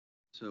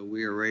So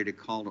we are ready to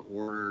call to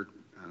order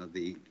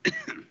the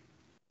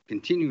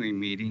continuing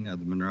meeting of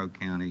the Monroe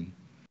County.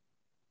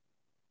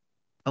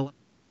 So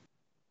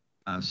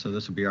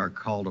this will be our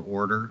call to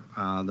order.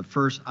 The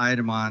first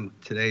item on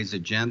today's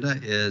agenda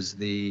is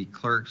the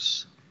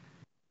Clerk's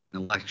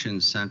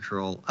Election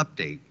Central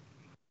update.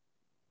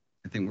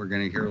 I think we're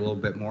going to hear a little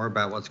bit more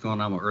about what's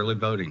going on with early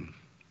voting.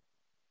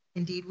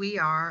 Indeed, we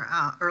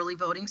are. Early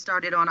voting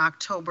started on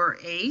October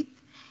 8th,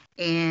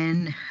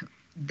 and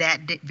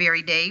that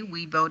very day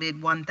we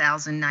voted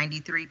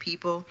 1,093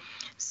 people.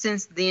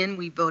 Since then,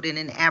 we voted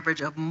an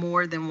average of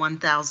more than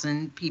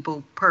 1,000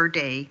 people per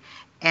day.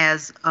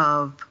 As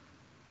of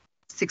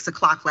 6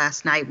 o'clock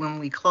last night when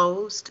the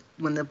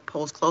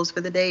polls closed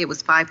for the day, it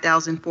was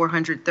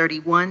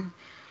 5,431.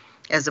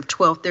 As of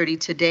 12:30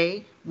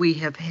 today, we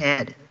have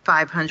had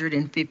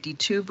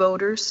 552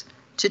 voters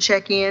to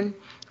check in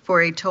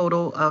for a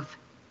total of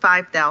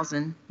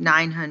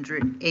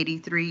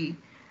 5,983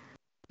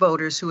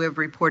 voters who have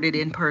reported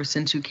in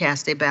person to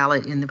cast a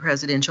ballot in the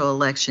presidential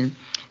election.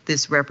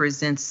 This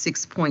represents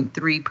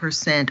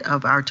 6.3%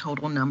 of our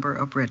total number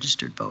of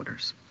registered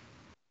voters.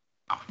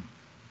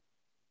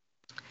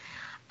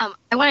 I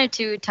wanted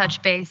to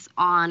touch base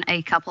on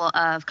a couple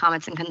of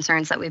comments and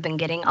concerns that we've been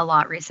getting a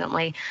lot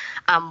recently,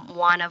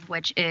 one of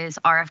which is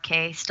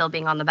RFK still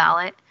being on the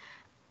ballot.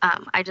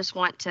 I just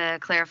want to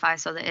clarify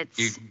so that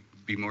it's...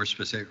 Be more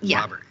specific, yeah.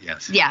 Robert,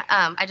 yes. Yeah,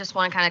 I just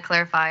want to kind of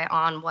clarify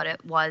on what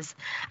it was.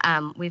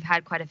 We've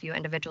had quite a few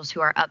individuals who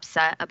are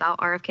upset about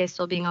RFK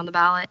still being on the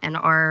ballot and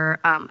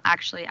are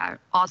actually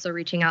also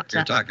reaching out to...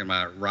 You're talking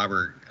about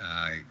Robert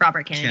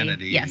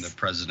Kennedy yes. in the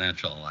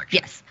presidential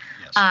election. Yes.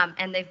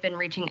 And they've been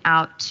reaching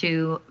out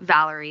to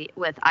Valerie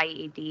with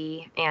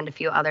IED and a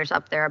few others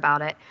up there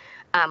about it.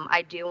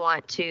 I do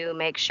want to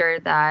make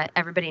sure that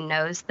everybody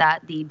knows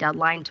that the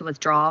deadline to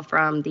withdraw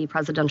from the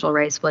presidential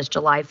race was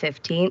July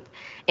 15th,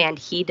 and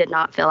he did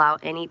not fill out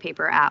any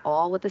paper at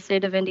all with the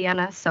state of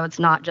Indiana. So it's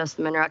not just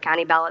the Monroe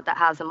County ballot that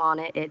has him on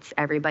it. It's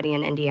everybody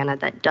in Indiana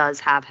that does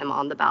have him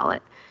on the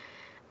ballot.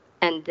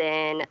 And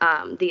then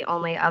the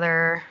only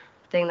other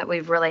thing that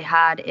we've really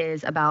had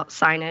is about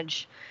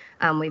signage.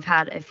 We've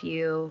had a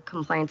few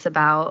complaints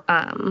about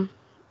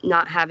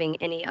not having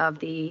any of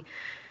the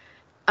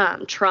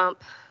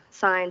Trump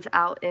signs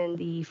out in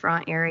the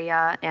front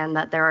area, and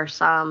that there are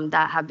some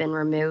that have been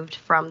removed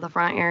from the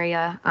front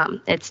area.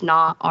 It's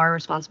not our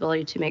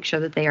responsibility to make sure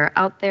that they are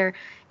out there.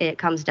 It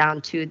comes down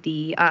to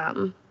the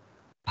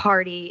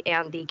party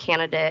and the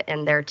candidate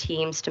and their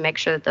teams to make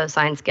sure that those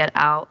signs get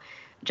out,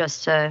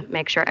 just to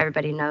make sure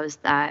everybody knows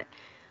that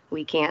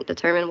we can't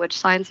determine which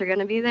signs are going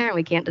to be there, and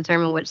we can't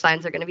determine which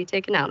signs are going to be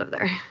taken out of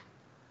there. I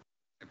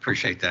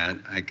appreciate that.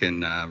 I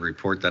can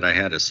report that I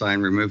had a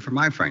sign removed from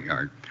my front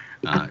yard.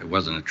 It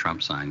wasn't a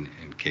Trump sign,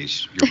 in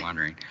case you're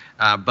wondering.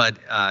 But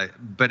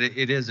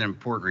it is an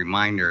important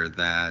reminder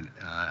that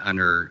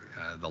under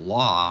the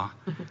law,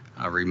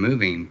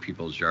 removing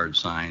people's yard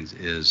signs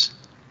is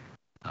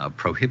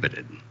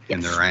prohibited. Yes.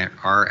 And there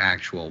are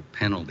actual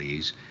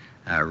penalties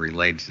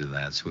related to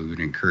that. So we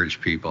would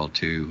encourage people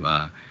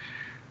to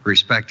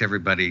respect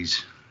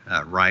everybody's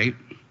right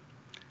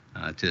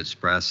to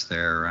express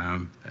their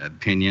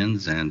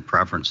opinions and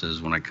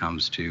preferences when it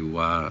comes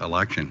to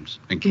elections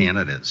and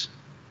candidates.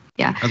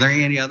 Yeah. Are there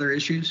any other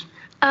issues?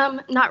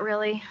 Not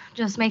really.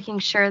 Just making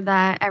sure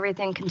that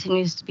everything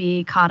continues to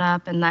be caught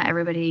up and that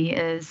everybody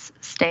is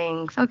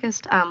staying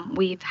focused.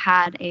 We've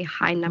had a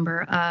high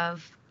number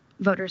of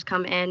voters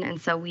come in, and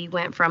so we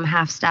went from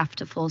half staff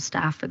to full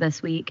staff for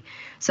this week.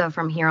 So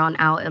from here on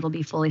out, it'll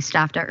be fully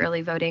staffed at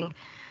early voting.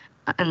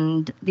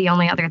 And the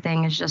only other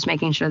thing is just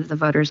making sure that the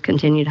voters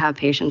continue to have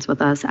patience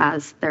with us,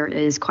 as there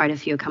is quite a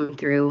few coming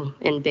through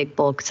in big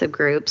bulks of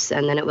groups,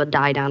 and then it will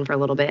die down for a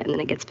little bit and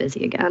then it gets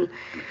busy again.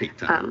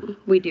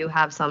 We do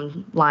have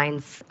some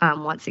lines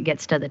once it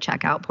gets to the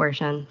checkout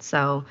portion.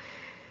 So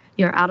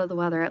you're out of the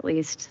weather at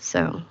least.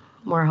 So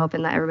we're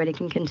hoping that everybody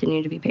can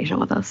continue to be patient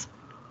with us.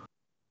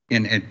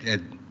 And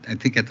I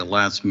think at the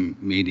last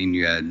meeting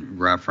you had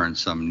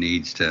referenced some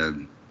needs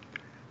to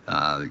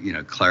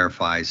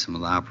clarify some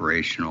of the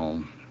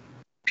operational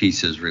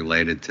pieces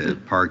related to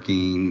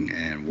parking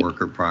and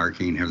worker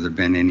parking. Have there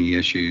been any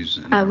issues?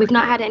 We've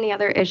not had any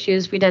other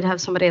issues. We did have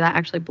somebody that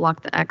actually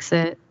blocked the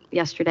exit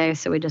yesterday,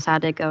 so we just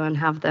had to go and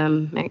have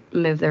them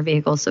move their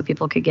vehicles so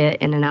people could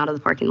get in and out of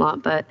the parking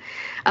lot. But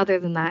other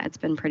than that, it's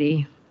been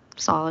pretty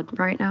solid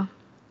right now.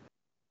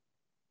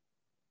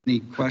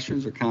 Any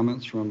questions or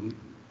comments from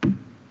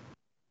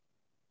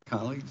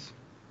colleagues?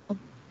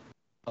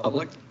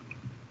 Public?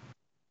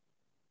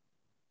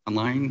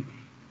 Online?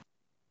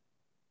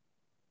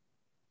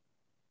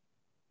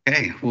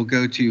 Okay, we'll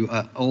go to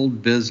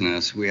old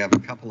business. We have a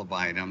couple of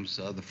items.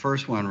 The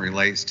first one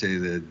relates to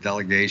the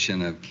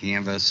delegation of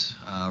Canvas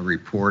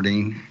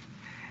reporting.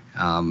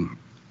 I'm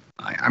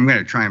going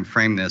to try and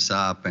frame this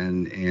up,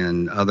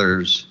 and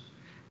others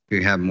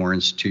who have more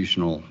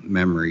institutional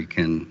memory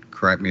can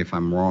correct me if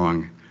I'm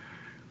wrong.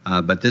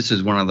 But this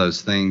is one of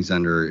those things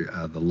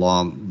under the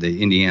law,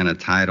 the Indiana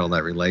title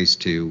that relates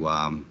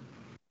to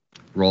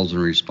roles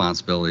and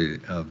responsibility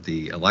of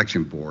the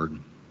election board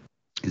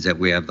is that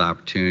we have the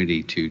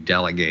opportunity to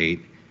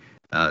delegate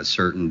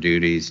certain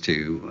duties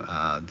to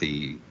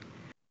the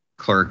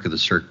clerk of the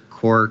circuit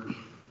court. I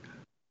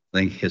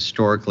think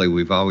historically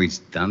we've always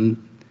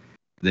done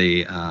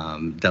the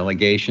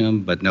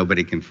delegation, but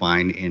nobody can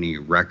find any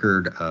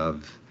record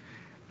of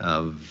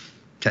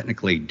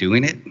technically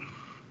doing it.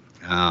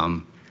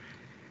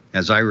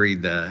 As I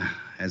read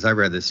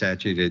the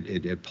statute,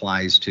 it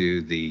applies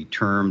to the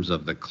terms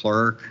of the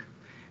clerk,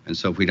 and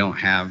so if we don't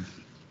have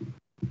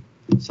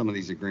some of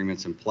these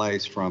agreements in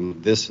place from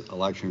this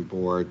election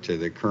board to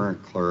the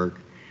current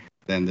clerk,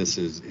 then this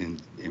is in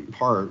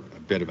part a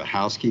bit of a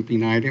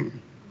housekeeping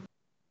item.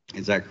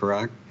 Is that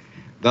correct?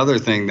 The other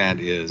thing that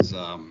is,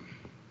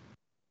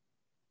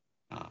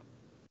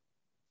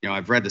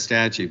 I've read the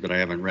statute, but I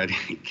haven't read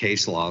any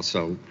case law,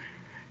 so,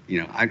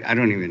 I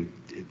don't even,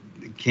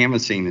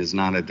 canvassing is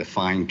not a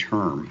defined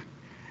term,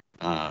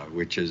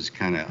 which is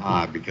kind of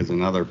odd because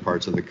in other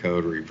parts of the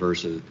code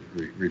refers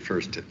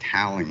to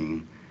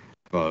tallying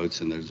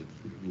votes, and there's a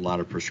lot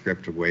of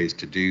prescriptive ways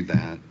to do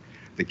that.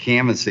 The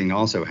canvassing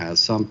also has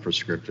some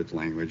prescriptive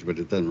language, but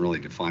it doesn't really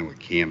define what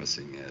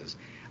canvassing is.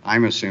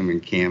 I'm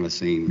assuming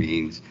canvassing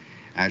means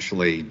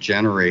actually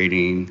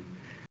generating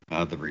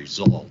the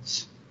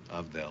results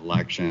of the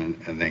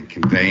election and then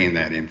conveying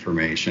that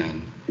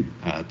information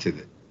to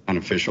the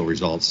unofficial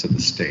results to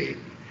the state.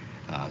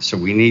 So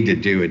we need to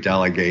do a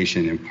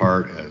delegation in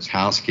part as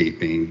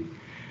housekeeping,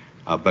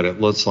 but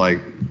it looks like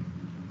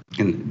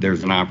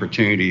there's an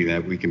opportunity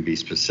that we can be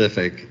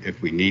specific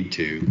if we need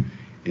to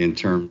in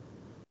terms of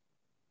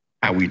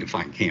how we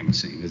define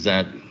canvassing. Is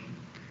that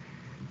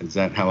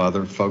how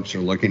other folks are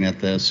looking at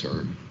this,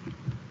 or?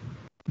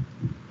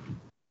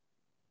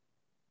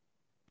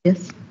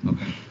 Yes.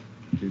 Okay.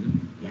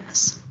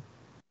 Yes.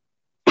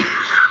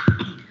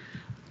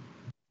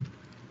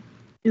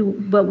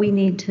 But we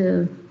need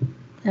to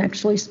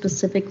actually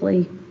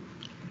specifically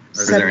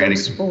set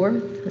those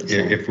forth.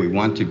 If we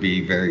want to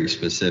be very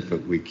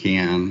specific, we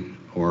can,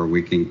 or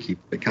we can keep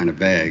it kind of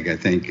vague. I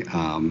think,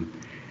 for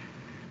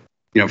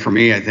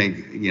me, I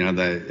think,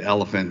 the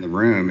elephant in the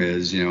room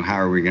is, how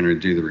are we going to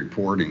do the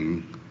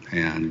reporting?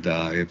 And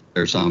if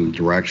there's some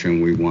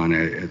direction we want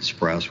to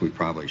express, we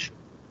probably should.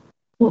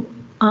 Well,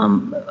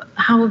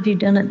 how have you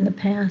done it in the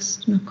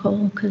past,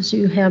 Nicole? Because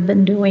you have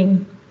been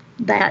doing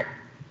that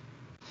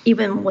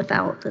even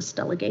without this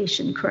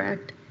delegation,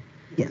 correct?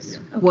 Yes.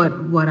 Okay.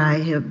 What I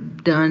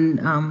have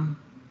done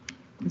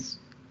is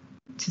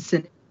to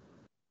send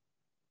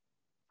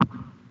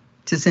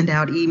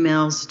out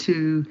emails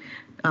to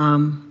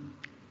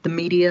the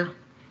media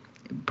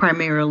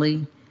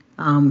primarily.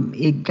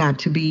 It got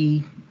to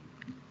be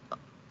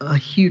a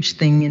huge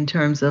thing in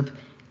terms of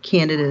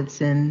candidates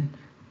and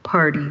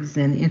parties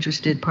and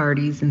interested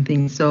parties and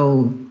things.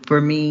 So for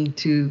me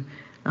to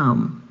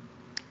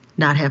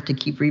not have to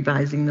keep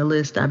revising the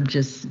list, I've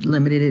just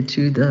limited it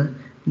to the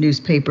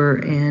newspaper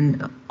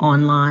and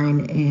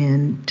online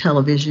and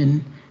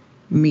television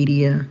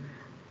media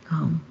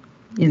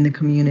in the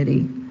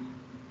community.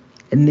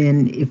 And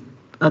then if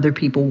other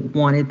people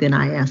wanted, then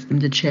I asked them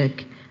to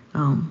check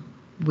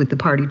with the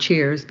party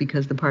chairs,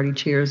 because the party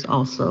chairs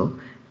also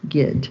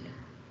get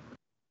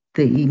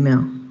the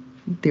email.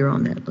 They're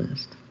on that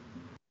list.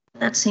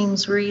 That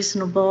seems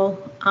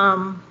reasonable.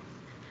 I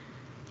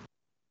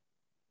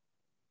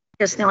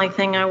guess the only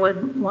thing I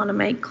would want to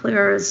make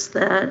clear is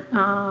that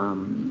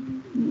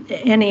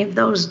any of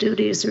those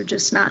duties are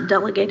just not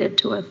delegated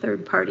to a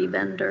third-party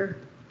vendor.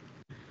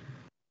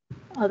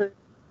 Other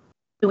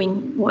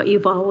doing what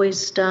you've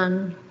always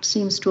done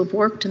seems to have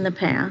worked in the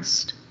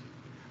past.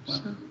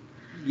 So.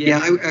 Yeah,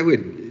 I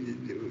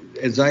would,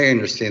 as I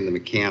understand the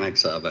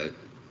mechanics of it,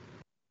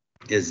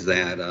 is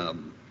that,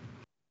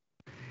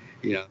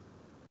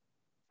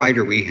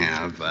 provider we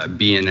have,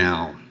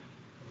 BNL,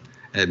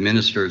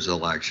 administers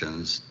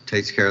elections,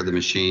 takes care of the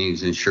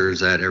machines,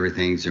 ensures that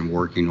everything's in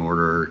working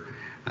order.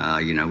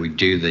 We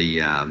do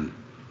the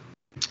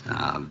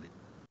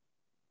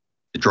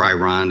dry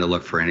run to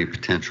look for any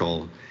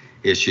potential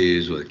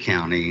issues with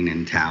counting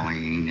and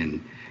tallying,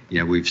 and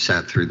we've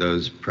sat through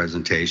those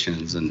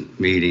presentations and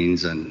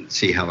meetings and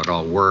see how it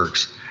all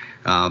works.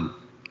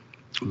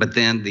 But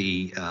then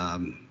the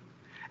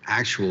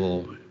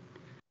actual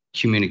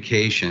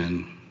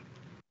communication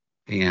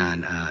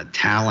and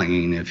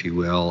tallying, if you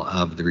will,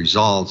 of the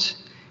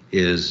results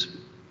is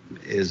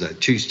a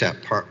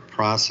two-step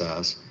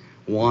process.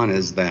 One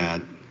is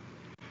that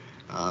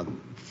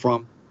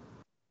from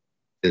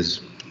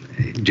is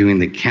doing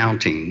the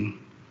counting,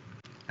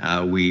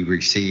 we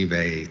receive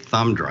a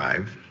thumb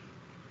drive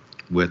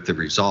with the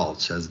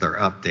results as they're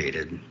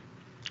updated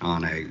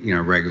on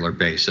a regular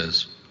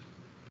basis.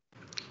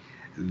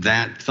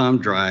 That thumb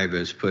drive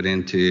is put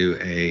into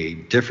a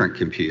different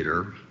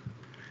computer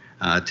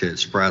to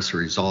express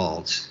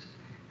results,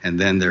 and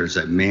then there's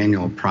a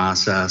manual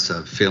process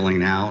of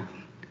filling out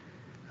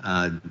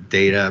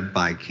data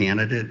by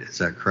candidate. Is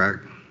that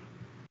correct?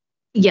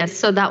 Yes,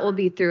 so that will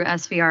be through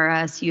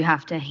SVRS. You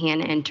have to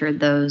hand enter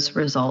those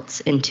results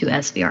into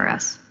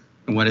SVRS.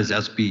 And what is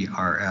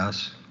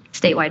SBRS?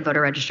 Statewide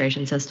voter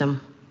registration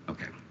system.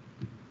 Okay.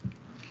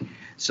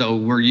 So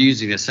we're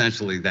using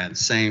essentially that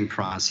same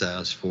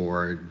process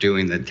for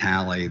doing the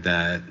tally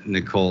that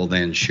Nicole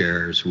then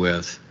shares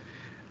with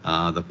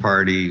the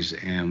parties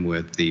and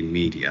with the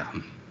media.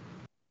 Is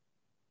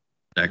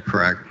that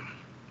correct?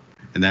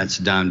 And that's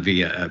done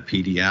via a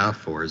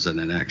PDF, or is it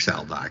an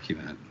Excel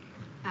document?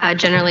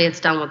 Generally, it's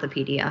done with a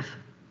PDF.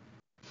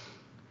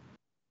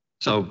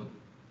 So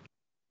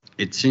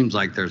it seems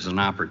like there's an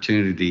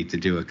opportunity to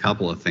do a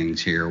couple of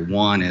things here.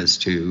 One is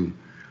to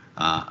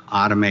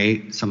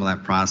automate some of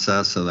that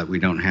process so that we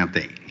don't have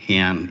to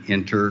hand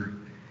enter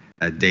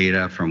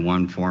data from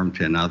one form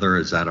to another.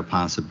 Is that a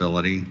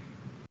possibility?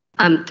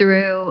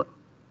 Through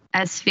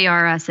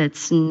SVRS,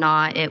 it's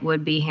not. It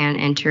would be hand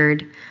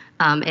entered.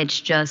 It's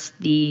just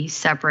the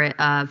separate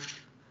of,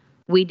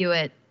 we do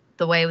it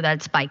the way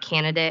that's by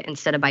candidate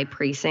instead of by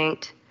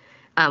precinct.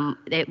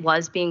 It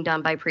was being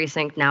done by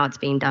precinct, now it's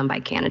being done by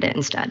candidate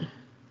instead.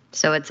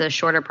 So it's a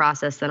shorter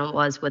process than it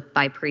was with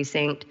by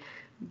precinct,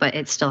 but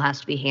it still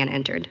has to be hand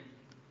entered.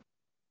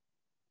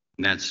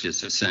 And that's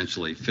just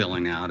essentially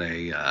filling out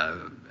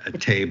a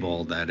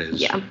table that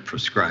is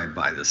prescribed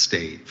by the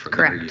state for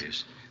their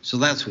use. So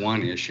that's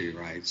one issue,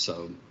 right?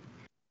 So,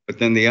 but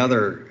then the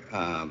other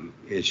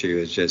issue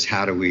is just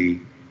how do we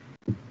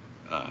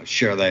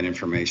share that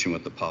information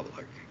with the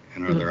public?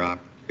 And are there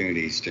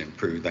opportunities to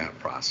improve that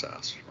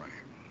process, right?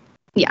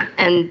 Yeah,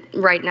 and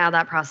right now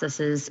that process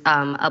is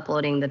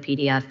uploading the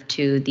PDF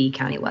to the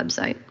county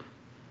website.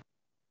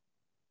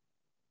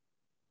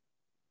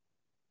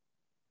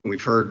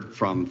 We've heard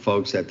from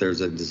folks that there's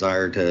a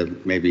desire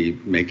to maybe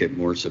make it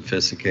more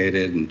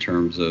sophisticated in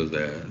terms of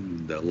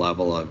the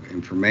level of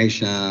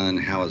information,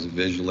 how it's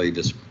visually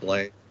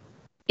displayed.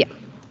 Yeah.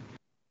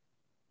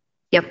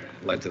 Yep.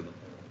 Led to the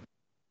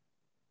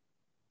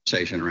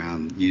conversation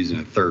around using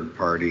a third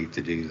party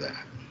to do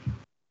that.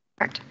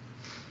 Correct.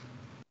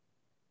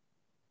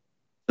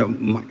 So,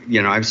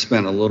 you know, I've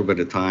spent a little bit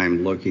of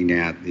time looking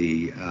at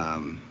the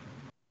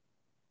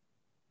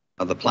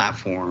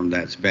platform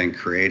that's been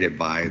created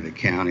by the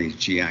county's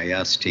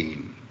GIS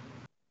team.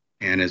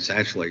 And it's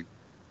actually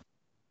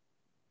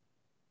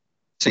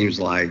seems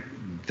like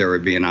there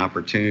would be an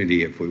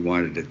opportunity if we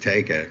wanted to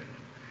take it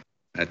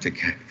to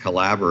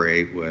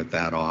collaborate with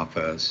that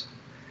office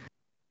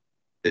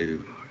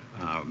to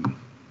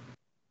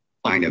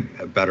find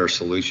a better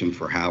solution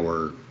for how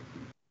we're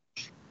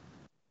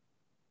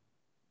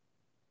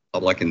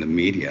public in the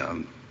media.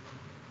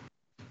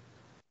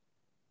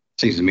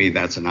 Seems to me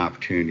that's an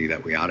opportunity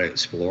that we ought to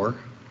explore.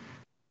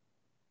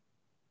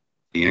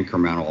 The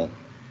incremental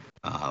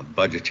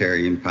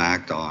budgetary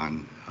impact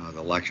on the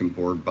election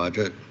board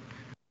budget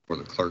or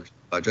the clerk's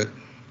budget.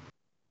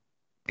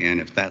 And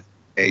if that's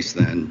the case,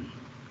 then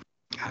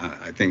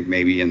I think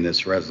maybe in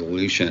this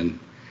resolution,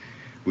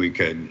 we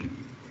could,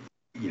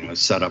 you know,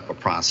 set up a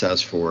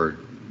process for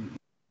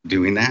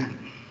doing that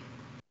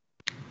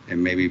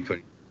and maybe put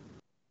a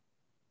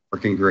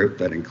working group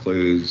that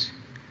includes,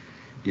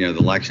 you know, the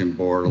election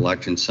board,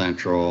 election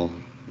central,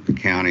 the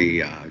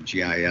county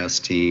GIS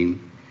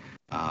team,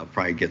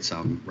 probably get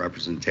some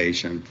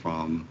representation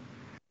from,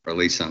 or at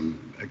least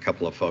a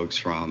couple of folks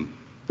from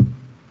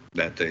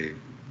that the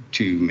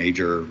two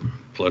major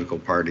political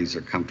parties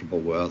are comfortable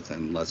with,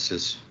 and let's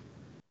just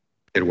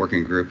get a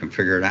working group and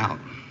figure it out.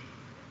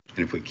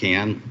 And if we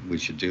can, we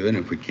should do it. And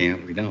if we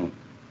can't, we don't.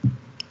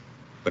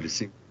 But it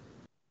seems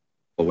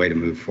a way to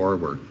move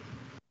forward,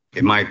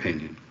 in my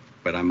opinion.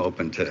 But I'm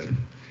open to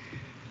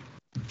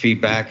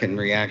feedback and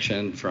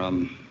reaction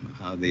from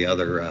the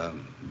other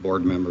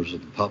board members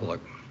of the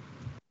public.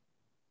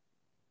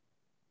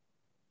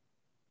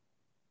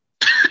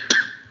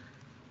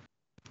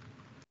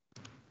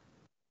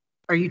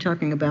 Are you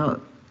talking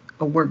about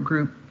a work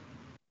group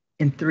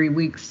in 3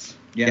 weeks?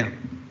 Yeah.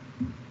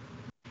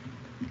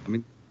 I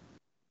mean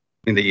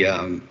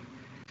the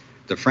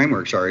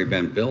framework's already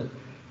been built.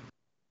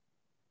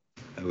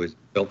 It was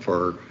built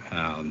for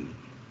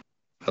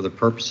other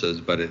purposes,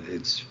 but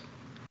it's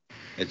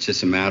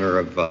just a matter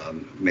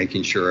of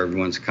making sure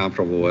everyone's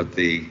comfortable with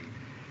the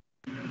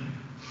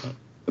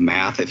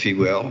math, if you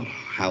will,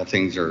 how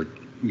things are,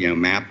 you know,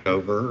 mapped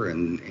over,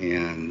 and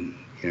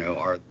you know,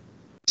 are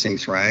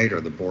things right?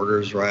 Are the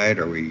borders right?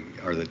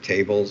 Are the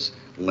tables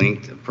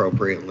linked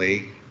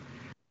appropriately?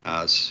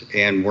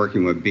 And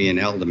working with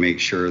B&L to make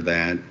sure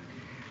that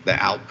the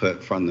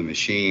output from the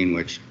machine,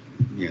 which,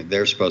 you know,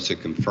 they're supposed to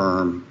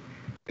confirm,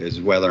 is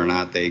whether or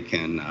not they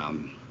can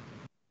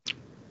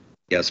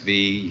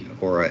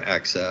SV or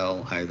a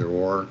XL, either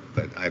or,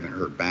 but I haven't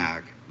heard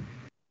back.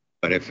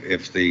 But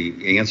if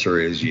the answer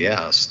is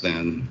yes,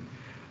 then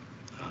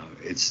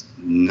it's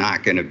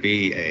not going to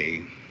be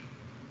a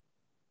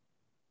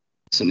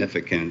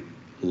significant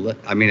lift.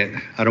 I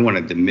mean, I don't want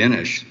to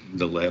diminish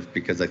the lift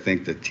because I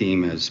think the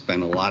team has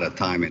spent a lot of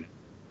time in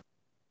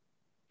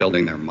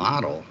building their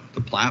model, the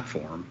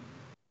platform.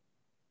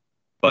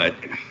 But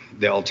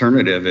the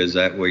alternative is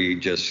that we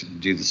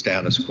just do the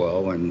status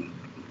quo and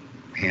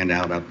hand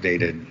out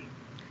updated,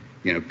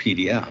 you know,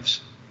 PDFs.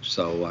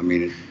 So, I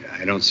mean,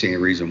 I don't see any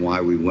reason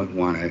why we wouldn't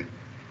want to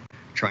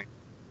try.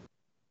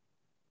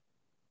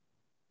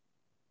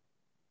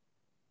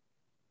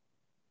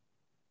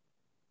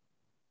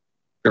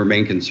 Our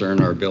main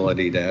concern, our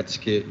ability to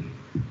execute.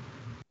 I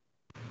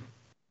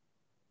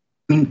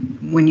mean,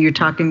 when you're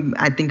talking,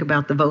 I think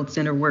about the vote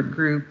center work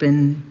group,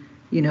 and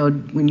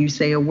when you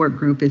say a work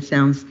group, it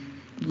sounds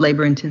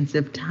labor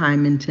intensive,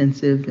 time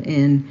intensive,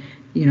 and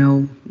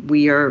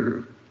we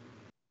are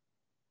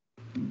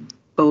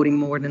voting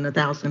more than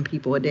 1,000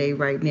 people a day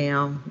right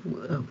now.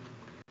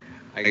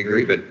 I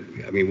agree, but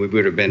I mean, we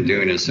would have been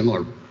doing a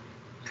similar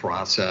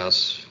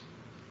process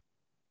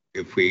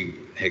if we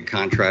had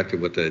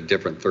contracted with a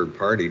different third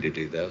party to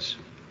do this.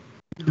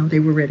 No, they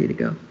were ready to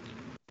go.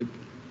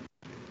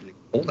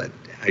 Hold it.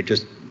 I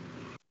just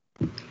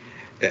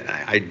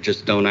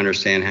don't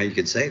understand how you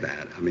could say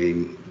that. I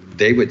mean,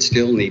 they would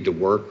still need to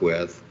work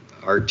with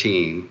our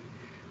team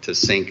to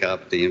sync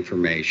up the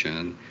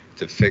information,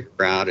 to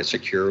figure out a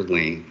secure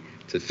link,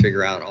 to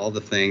figure out all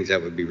the things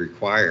that would be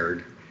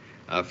required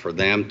for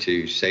them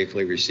to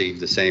safely receive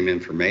the same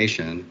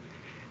information.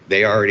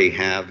 They already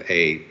have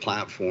a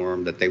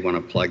platform that they want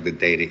to plug the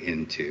data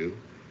into.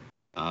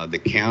 The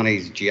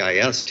county's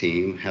GIS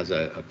team has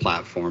a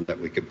platform that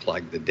we could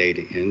plug the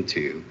data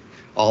into.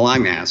 All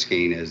I'm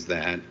asking is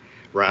that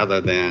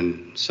rather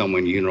than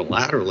someone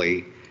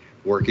unilaterally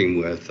working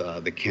with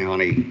the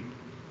county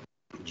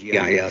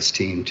GIS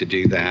team to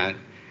do that,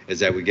 is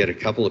that we get a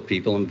couple of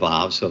people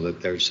involved so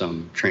that there's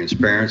some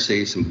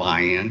transparency, some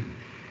buy-in,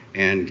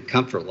 and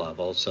comfort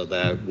level, so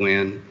that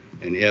when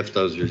and if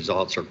those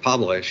results are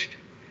published,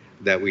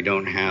 that we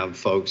don't have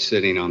folks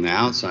sitting on the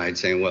outside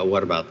saying, well,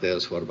 what about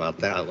this? What about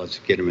that? Let's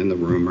get them in the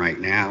room right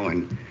now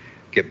and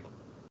get.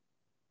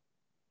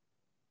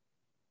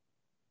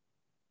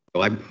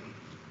 I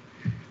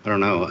don't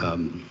know.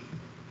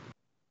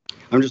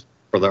 I'm just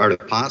for the art of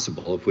the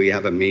possible. If we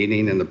have a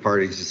meeting and the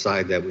parties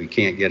decide that we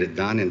can't get it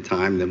done in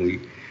time, then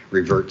we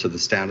revert to the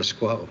status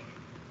quo.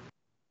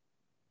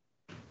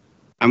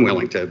 I'm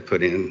willing to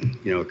put in,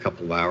 a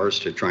couple of hours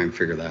to try and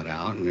figure that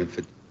out. And if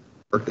it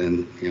works,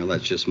 then,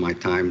 that's just my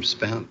time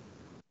spent.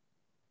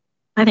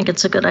 I think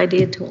it's a good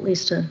idea to at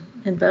least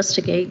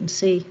investigate and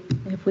see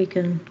if we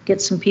can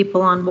get some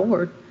people on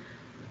board.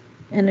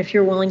 And if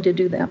you're willing to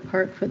do that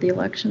part for the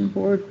election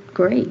board,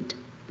 great.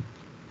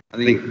 I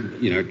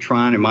think,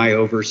 Tron, am I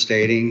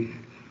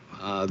overstating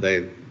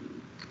the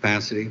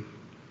capacity?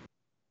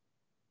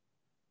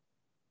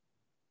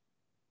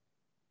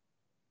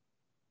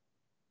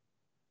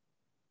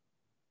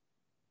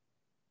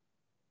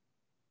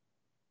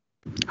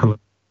 Hello.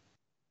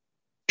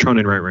 Tron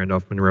and Wright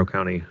Randolph, Monroe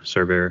County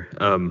Surveyor.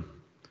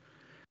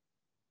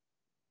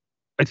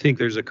 I think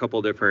there's a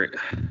couple different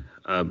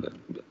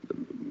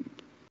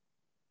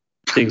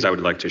things I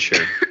would like to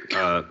share.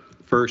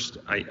 First,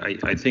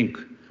 I think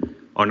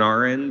on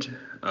our end,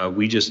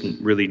 we just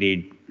really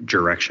need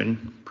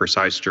direction,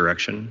 precise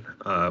direction.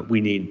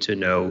 We need to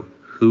know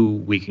who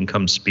we can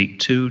come speak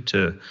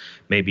to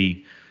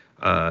maybe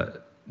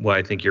what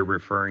I think you're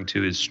referring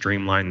to is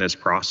streamline this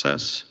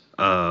process.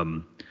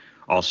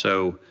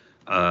 Also,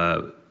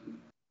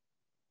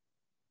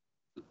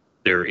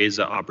 there is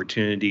an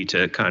opportunity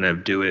to kind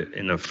of do it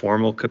in a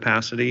formal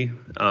capacity.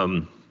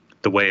 The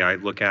way I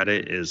look at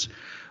it is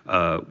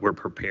we're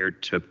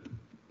prepared to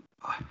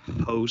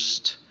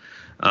host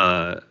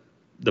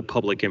the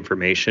public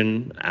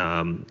information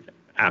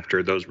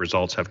after those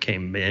results have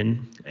came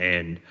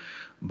in,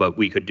 but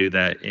we could do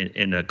that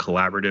in a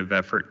collaborative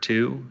effort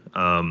too,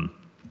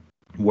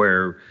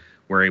 where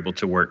we're able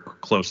to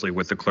work closely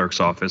with the clerk's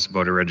office,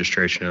 voter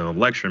registration and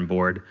election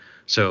board.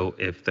 So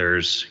if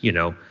there's,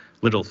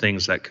 little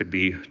things that could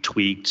be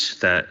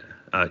tweaked that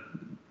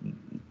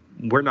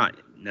we're not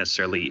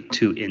necessarily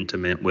too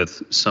intimate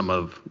with some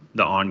of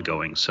the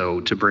ongoing. So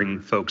to bring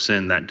folks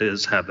in that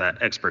does have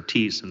that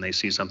expertise and they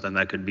see something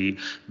that could be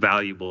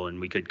valuable and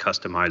we could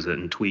customize it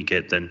and tweak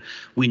it, then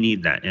we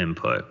need that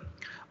input.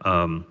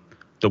 The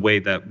way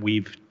that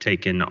we've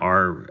taken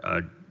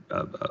our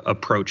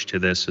approach to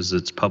this is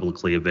it's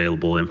publicly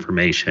available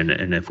information,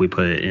 and if we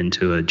put it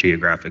into a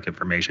geographic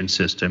information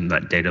system,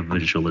 that data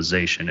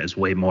visualization is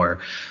way more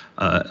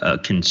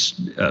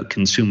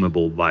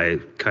consumable by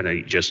kind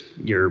of just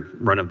your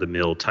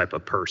run-of-the-mill type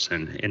of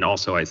person. And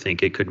also I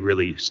think it could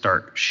really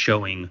start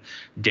showing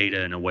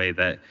data in a way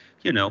that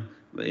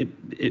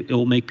it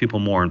will make people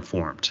more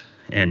informed,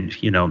 and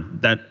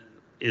that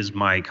is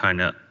my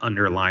kind of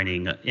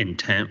underlining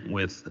intent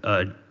with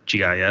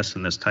GIS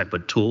and this type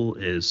of tool,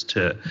 is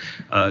to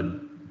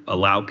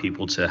allow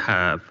people to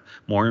have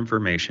more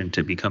information,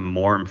 to become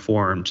more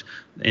informed,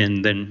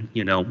 and then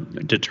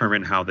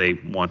determine how they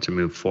want to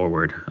move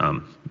forward.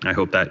 I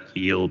hope that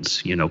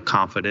yields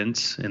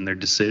confidence in their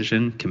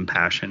decision,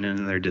 compassion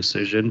in their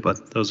decision,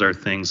 but those are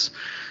things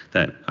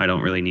that I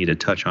don't really need to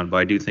touch on, but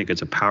I do think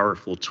it's a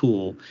powerful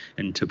tool,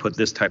 and to put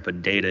this type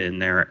of data in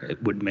there,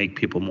 it would make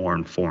people more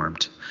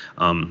informed.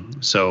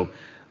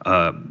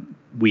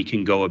 We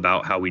can go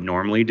about how we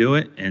normally do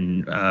it,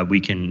 and we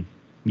can,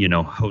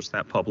 host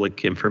that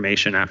public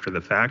information after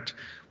the fact.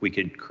 we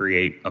could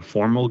create a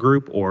formal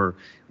group, or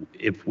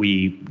if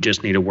we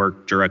just need to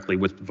work directly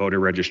with voter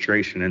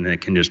registration and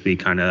it can just be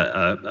kind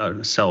of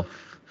a self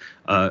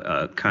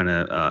kind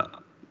of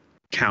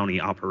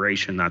county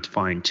operation, that's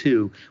fine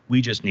too.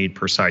 We just need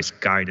precise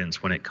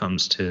guidance when it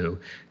comes to,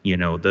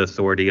 the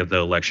authority of the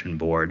election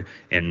board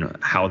and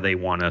how they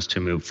want us to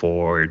move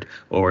forward,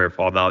 or if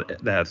all that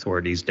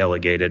authority is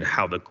delegated,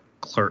 how the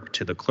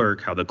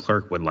clerk, how the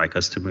clerk would like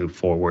us to move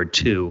forward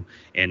too,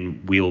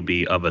 and we'll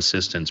be of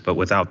assistance. But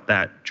without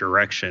that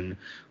direction,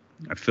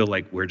 I feel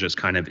like we're just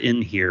kind of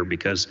in here,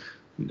 because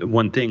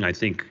one thing I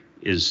think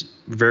is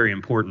very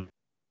important,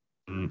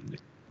 and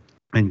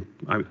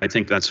I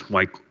think that's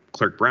why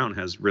Clerk Brown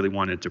has really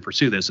wanted to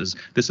pursue this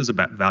is a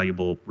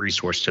valuable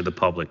resource to the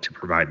public to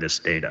provide this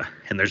data.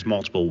 And there's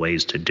multiple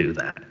ways to do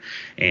that.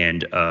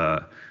 And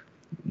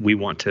we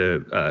want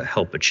to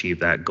help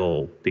achieve that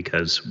goal,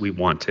 because we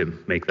want to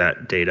make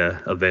that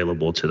data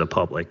available to the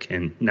public.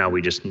 And now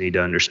we just need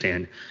to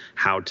understand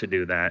how to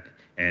do that,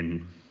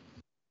 and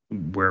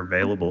we're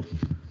available.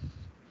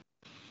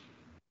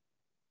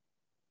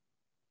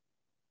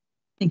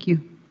 Thank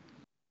you.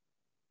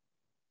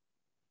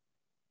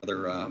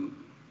 Other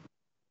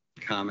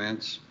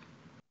comments?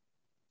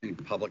 Any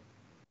public?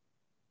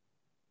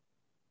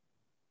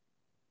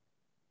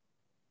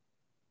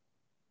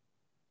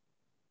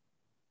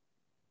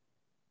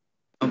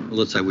 Oh,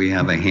 looks like we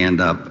have a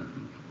hand up.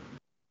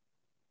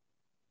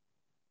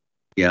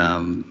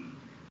 Yeah.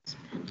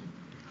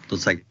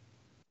 Looks like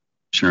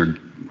Commissioner.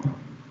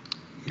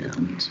 Yeah.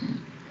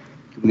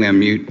 Can we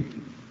unmute?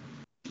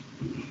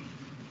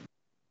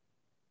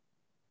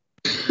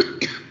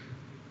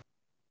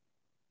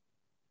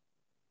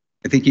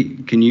 I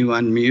think can you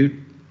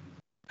unmute,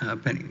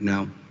 Penny?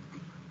 No.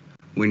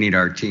 We need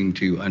our team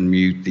to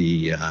unmute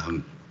the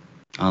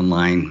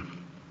online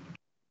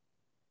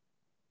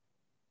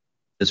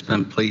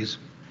participant, please.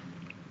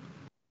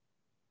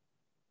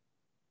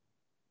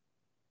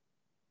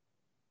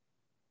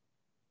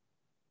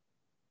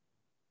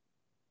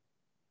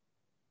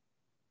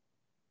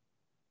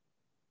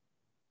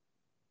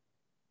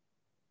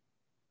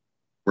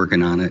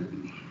 Working on it.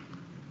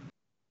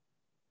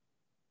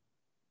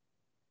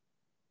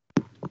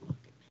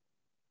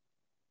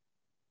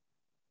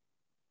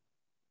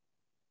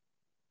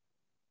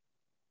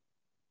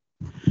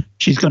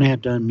 She's going to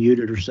have to unmute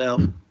it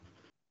herself.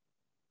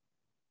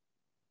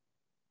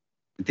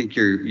 I think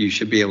you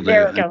should be able to.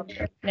 There we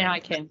go. Now I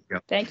can.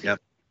 Yep. Thank you.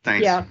 Yep.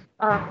 Thanks. Yeah.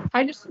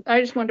 I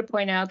just wanted to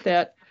point out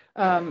that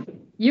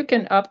you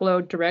can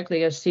upload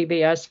directly a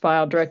CBS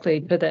file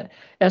directly to the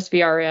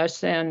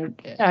SVRS, and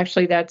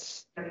actually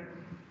that's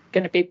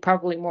going to be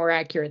probably more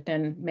accurate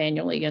than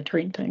manually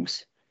entering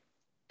things.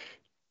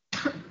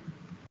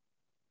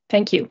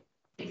 Thank you.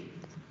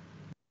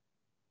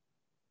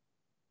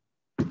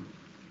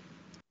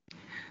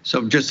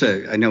 So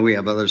I know we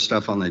have other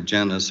stuff on the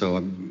agenda, so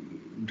I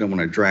don't want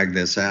to drag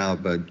this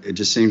out, but it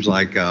just seems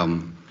like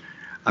I'm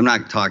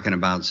not talking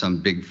about some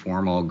big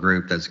formal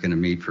group that's going to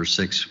meet for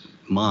 6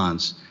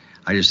 months.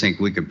 I just think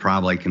we could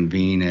probably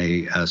convene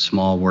a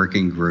small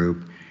working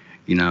group,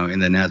 in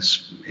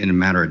a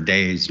matter of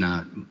days,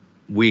 not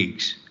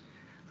weeks,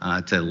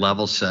 to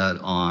level set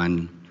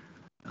on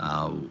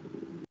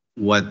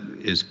what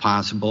is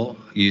possible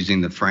using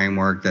the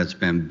framework that's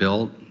been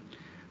built.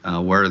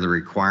 What are the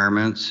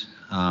requirements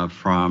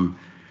from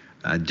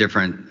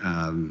different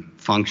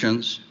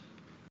functions,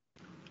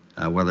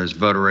 whether it's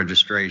voter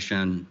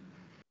registration,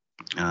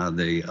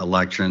 the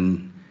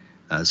election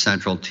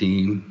central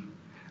team,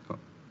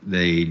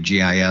 the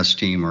GIS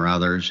team, or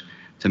others,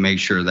 to make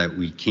sure that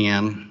we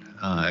can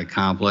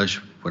accomplish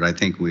what I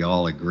think we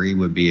all agree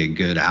would be a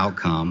good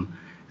outcome,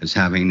 is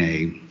having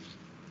a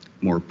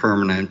more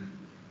permanent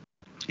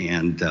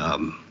and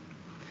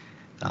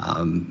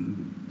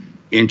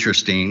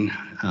interesting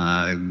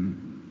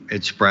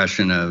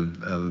expression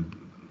of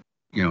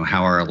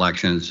how our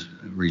elections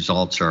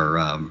results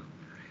are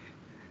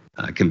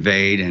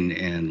conveyed,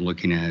 and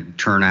looking at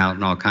turnout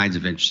and all kinds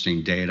of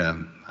interesting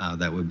data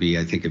that would be,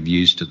 I think, of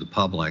use to the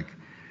public.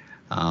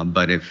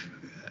 But if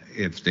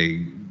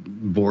the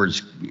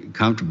board's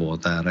comfortable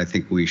with that, I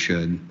think we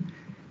should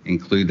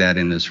include that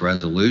in this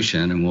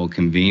resolution, and we'll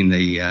convene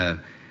the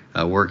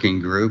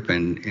working group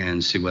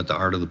and see what the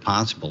art of the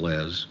possible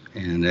is.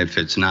 And if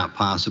it's not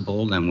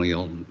possible, then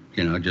we'll,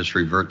 just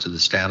revert to the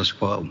status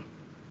quo.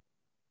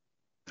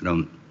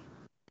 It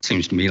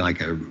seems to me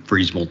like a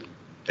reasonable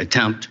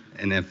attempt.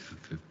 And if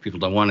people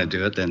don't want to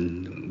do it,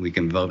 then we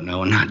can vote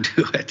no and not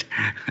do it.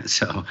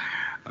 So,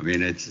 I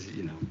mean, it's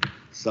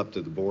up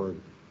to the board.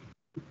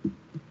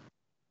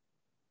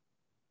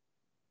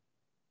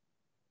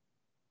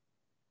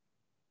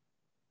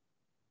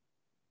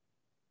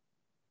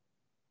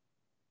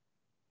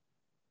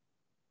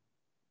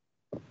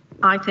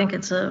 I think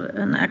it's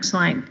an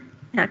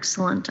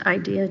excellent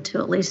idea to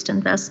at least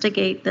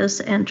investigate this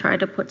and try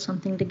to put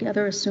something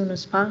together as soon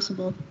as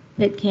possible.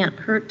 It can't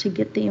hurt to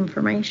get the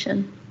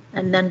information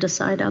and then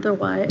decide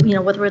otherwise,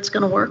 whether it's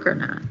going to work or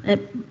not.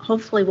 It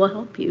hopefully will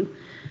help you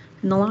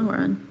in the long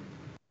run,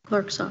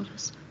 clerk's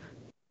office.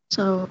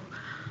 So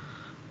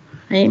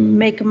I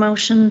make a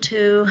motion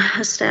to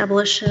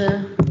establish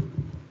a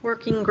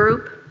working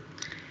group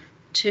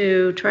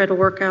to try to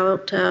work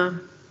out,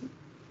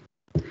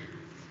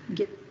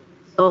 get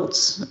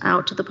results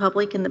out to the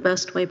public in the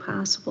best way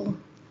possible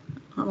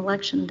on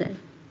election day.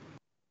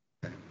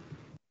 Want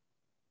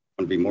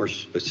to be more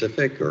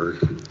specific, or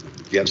do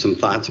you have some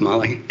thoughts,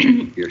 Molly?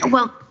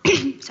 Well,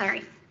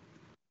 sorry.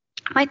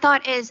 My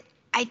thought is,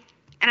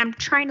 I'm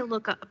trying to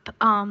look up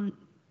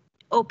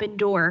open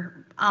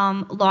door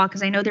law,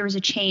 because I know there was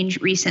a change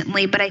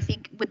recently, but I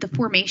think with the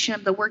formation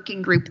of the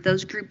working group,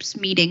 those groups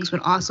meetings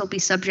would also be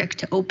subject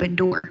to open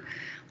door.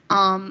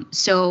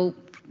 So,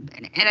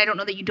 and I don't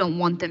know that you don't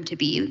want them to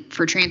be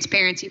for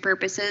transparency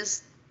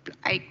purposes.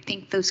 I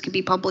think those could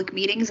be public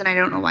meetings, and I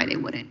don't know why they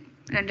wouldn't.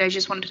 And I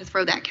just wanted to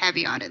throw that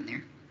caveat in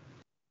there.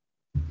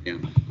 Yeah,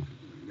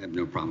 I have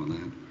no problem with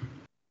that.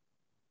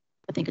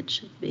 I think it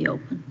should be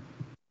open.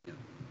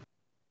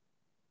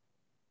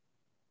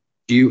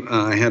 Do you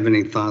have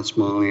any thoughts,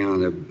 Molly,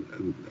 on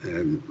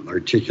an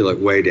articulate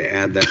way to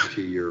add that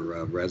to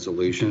your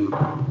resolution?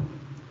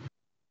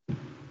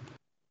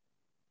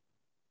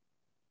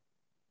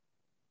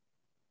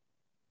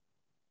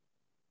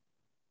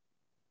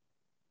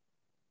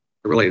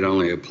 Really, it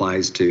only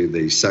applies to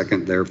the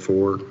second,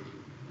 therefore.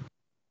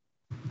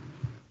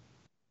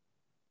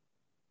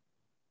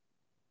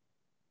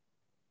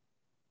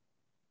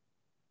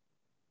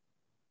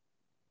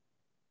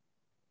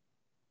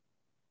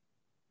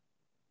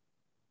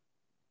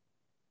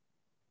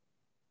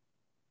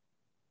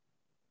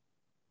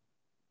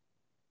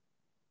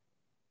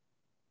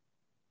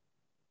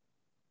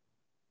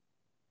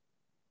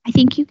 I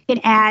think you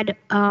could add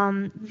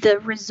the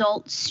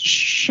results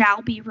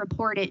shall be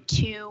reported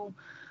to,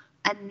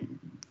 and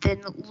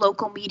then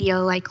local media,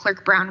 like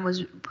Clerk Brown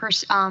was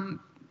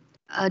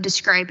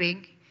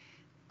describing.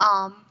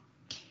 I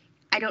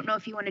don't know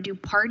if you want to do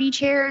party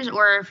chairs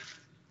or if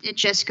it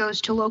just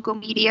goes to local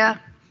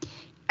media.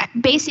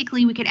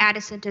 Basically, we could add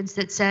a sentence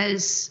that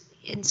says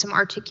in some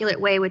articulate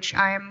way, which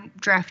I am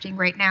drafting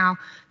right now,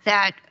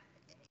 that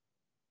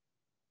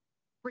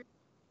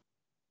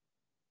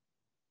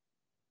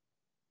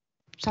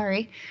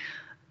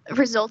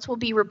results will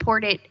be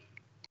reported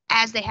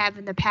as they have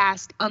in the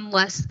past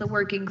unless the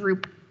working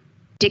group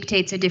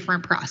dictates a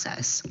different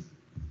process.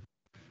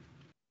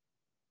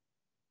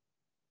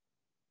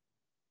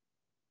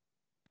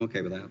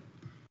 Okay with that.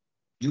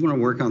 Do you want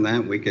to work on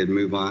that? We could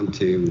move on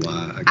to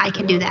I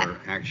can do that.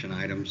 Action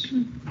items.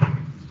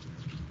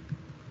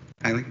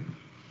 Kylie?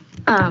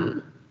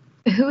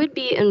 Who would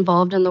be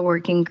involved in the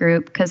working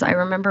group? Because I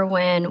remember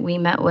when we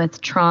met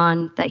with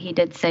Tron that he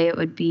did say it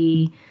would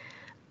be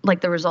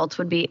like the results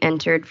would be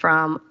entered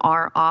from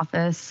our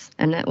office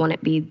and it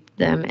wouldn't be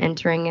them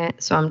entering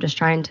it. So I'm just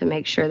trying to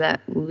make sure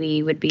that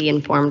we would be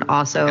informed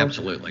also.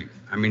 Absolutely.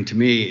 I mean, to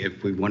me,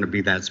 if we want to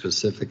be that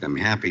specific, I'm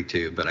happy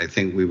to, but I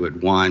think we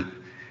would want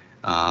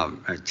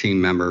a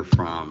team member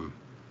from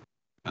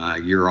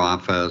your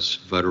office,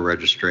 voter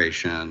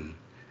registration,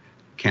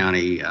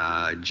 county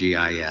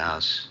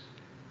GIS,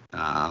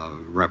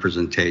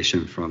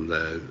 representation from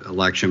the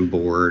election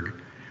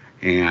board,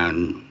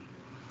 and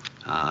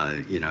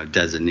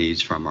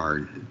designees from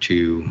our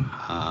two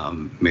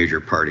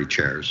major party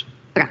chairs.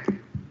 Okay.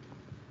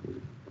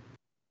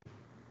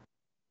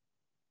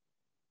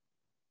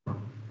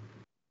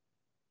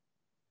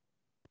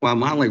 While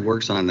Molly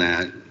works on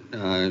that,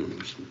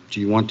 do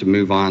you want to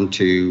move on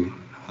to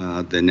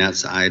the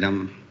next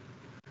item,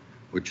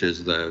 which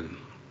is the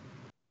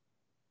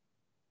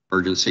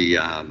emergency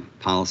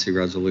policy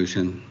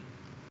resolution?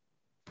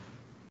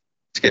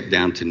 Skip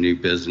down to new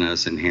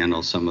business and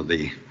handle some of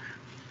the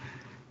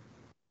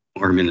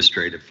more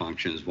administrative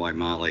functions while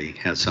Molly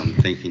has some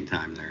thinking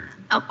time there.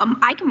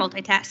 I can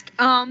multitask.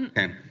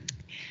 Okay.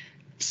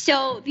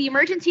 So the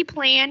emergency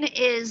plan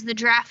is the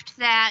draft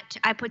that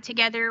I put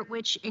together,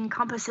 which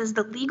encompasses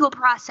the legal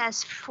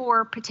process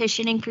for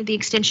petitioning for the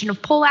extension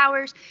of poll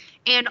hours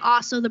and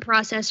also the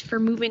process for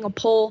moving a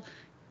poll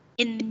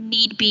in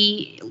need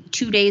be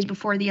 2 days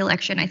before the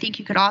election. I think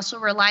you could also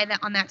rely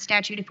on that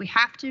statute if we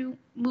have to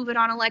move it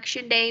on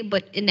election day,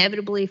 but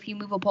inevitably if you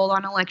move a poll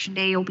on election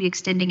day, you'll be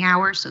extending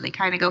hours, so they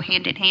kind of go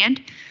hand in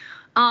hand.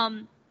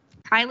 Kylie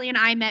and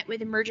I met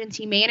with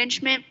emergency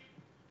management,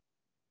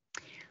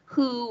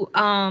 who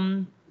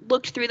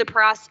looked through the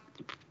process,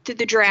 through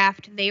the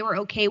draft. They were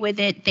okay with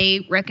it.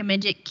 They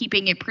recommended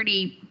keeping it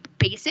pretty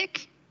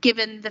basic,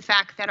 given the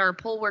fact that our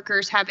poll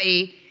workers have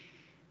a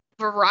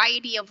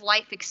variety of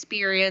life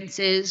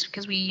experiences,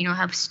 because we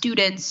have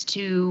students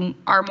to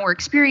our more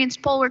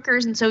experienced poll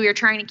workers, and so we are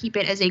trying to keep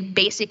it as a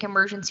basic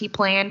emergency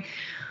plan.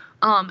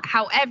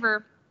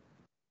 However,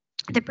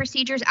 the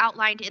procedures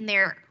outlined in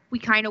there, we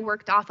kind of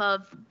worked off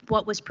of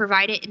what was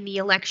provided in the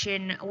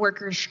election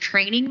workers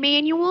training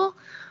manual.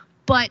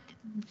 But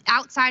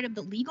outside of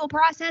the legal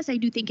process, I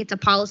do think it's a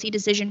policy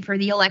decision for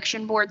the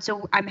election board,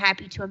 so I'm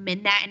happy to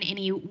amend that in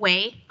any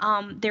way.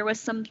 There was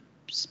some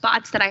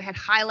spots that I had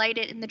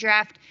highlighted in the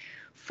draft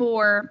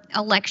for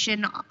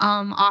election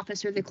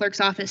officer, the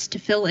clerk's office, to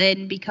fill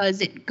in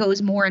because it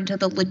goes more into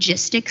the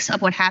logistics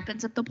of what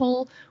happens at the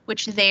poll,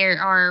 which they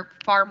are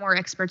far more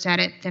experts at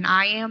it than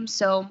I am.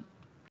 So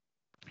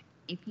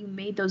if you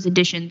made those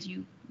additions,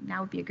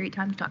 now would be a great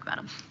time to talk about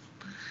them.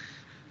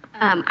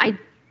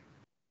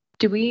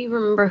 Do we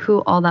remember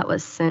who all that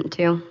was sent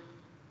to?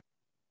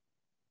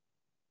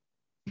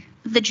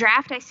 The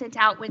draft I sent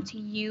out went to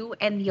you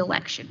and the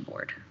election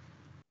board.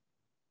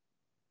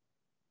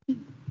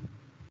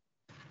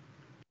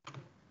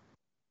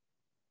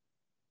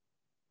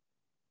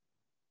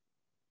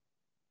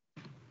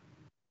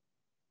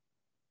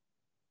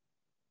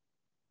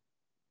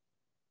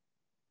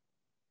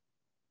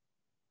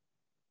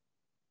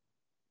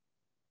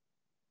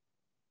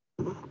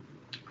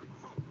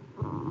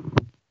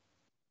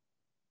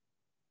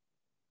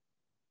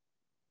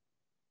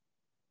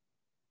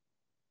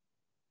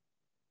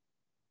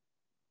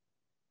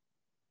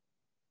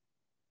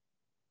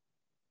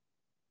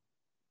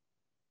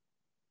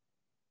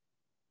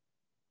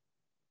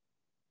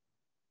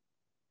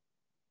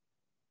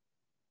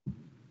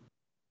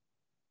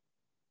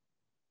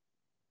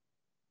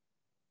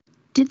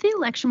 Did the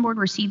election board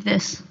receive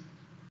this?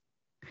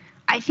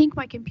 I think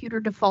my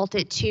computer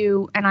defaulted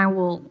to, and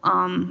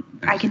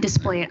I can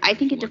display it. I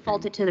think it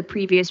defaulted to the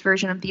previous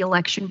version of the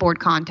election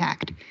board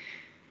contact.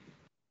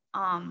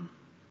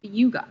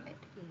 You got it.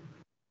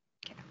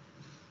 Okay.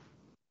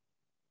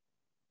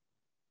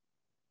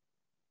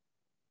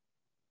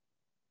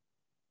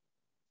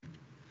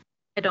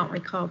 I don't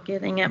recall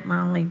getting it,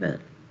 Molly, but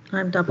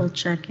I'm double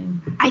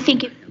checking. I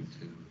think it.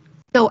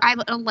 So I have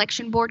an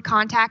election board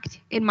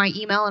contact in my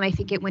email, and I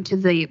think it went to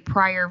the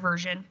prior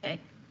version. Okay.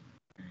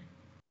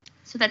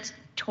 So that's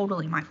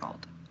totally my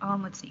fault.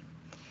 Let's see.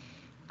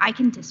 I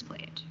can display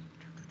it.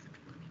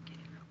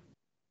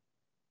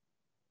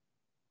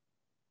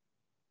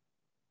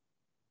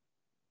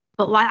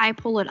 But while I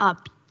pull it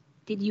up,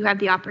 did you have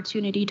the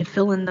opportunity to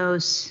fill in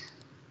those?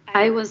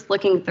 I was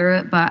looking through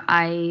it, but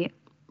I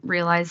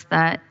realized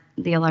that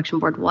the election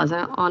board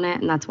wasn't on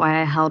it, and that's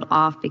why I held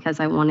off, because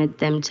I wanted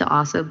them to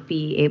also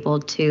be able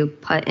to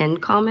put in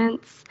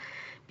comments,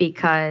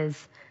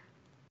 because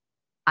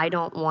I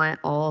don't want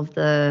all of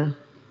the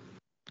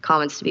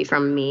comments to be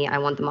from me. I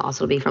want them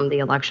also to be from the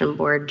election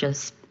board,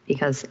 just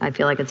because I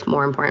feel like it's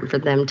more important for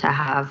them to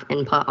have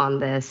input on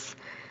this.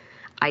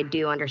 I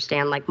do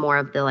understand like more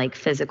of the like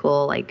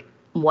physical, like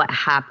what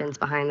happens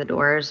behind the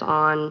doors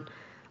on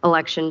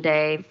election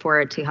day for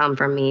it to come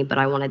from me, but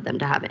I wanted them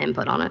to have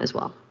input on it as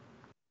well.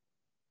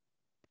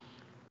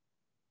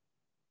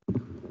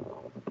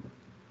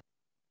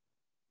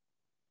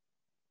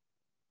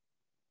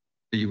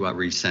 Are you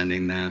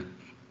resending that?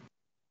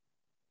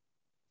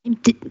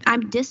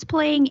 I'm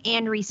displaying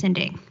and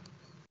resending.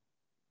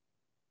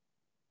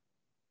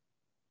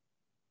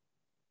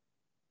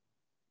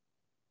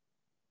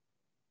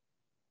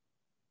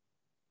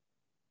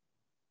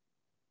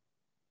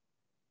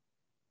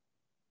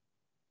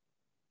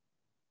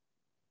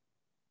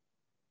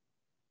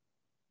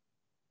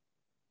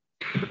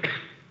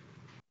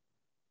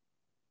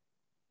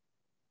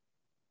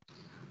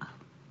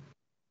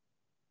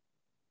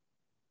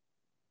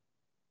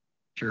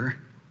 Sure.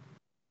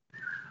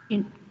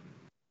 Do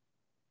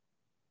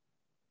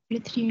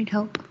you need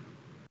help?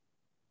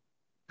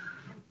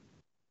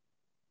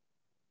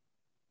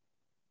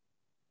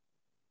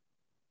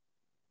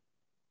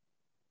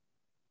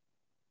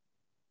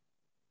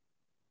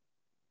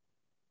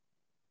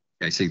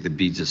 I see the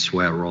beads of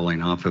sweat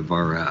rolling off of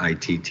our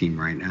IT team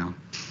right now.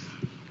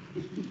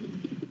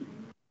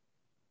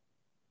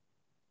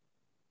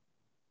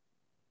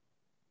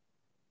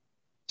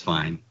 It's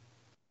fine.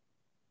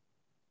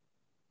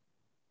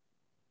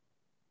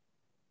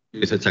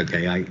 If it's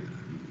okay,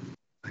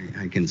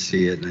 I can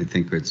see it, and I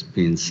think it's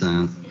being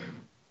sent.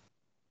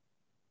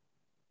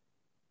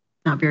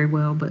 Not very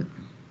well, but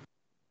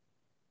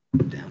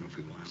Down if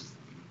we want.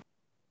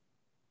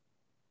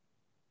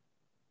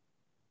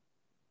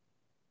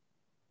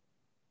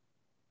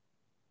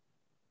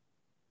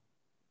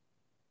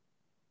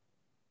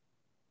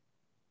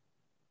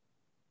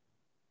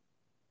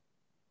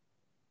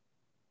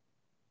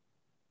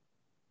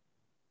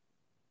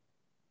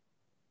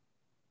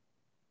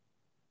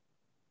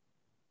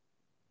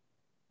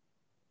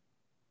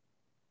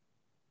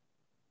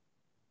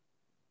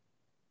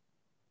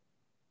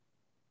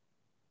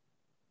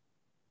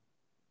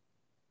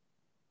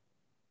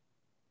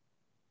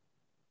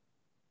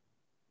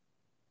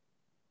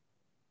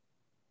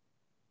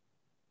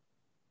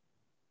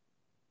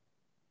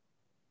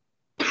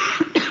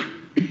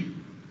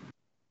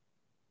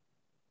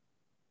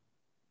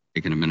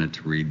 Taking a minute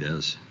to read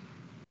this.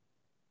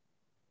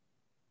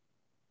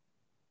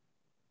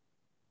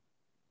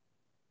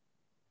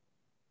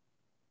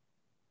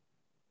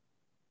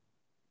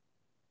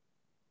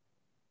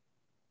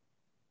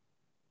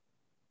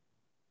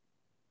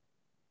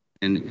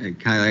 And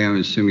Kylie, I'm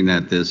assuming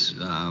that this,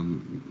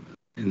 in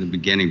the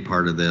beginning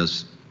part of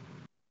this,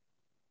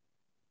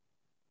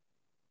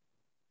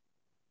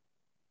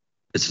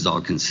 This is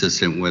all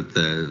consistent with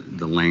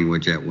the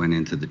language that went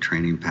into the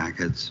training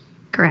packets.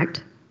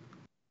 Correct.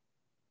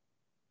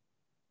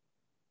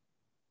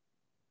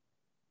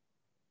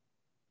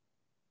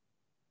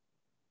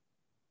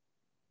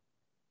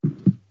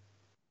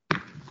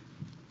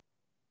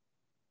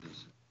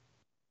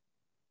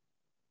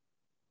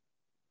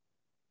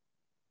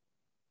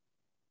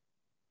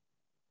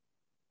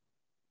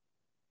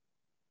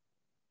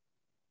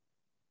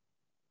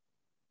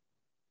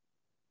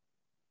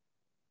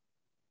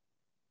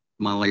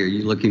 Molly, are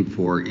you looking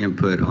for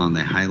input on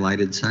the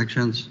highlighted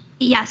sections?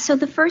 Yeah, so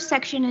the first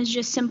section is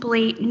just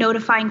simply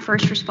notifying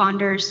first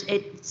responders.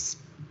 It's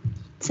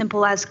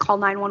simple as call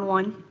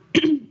 911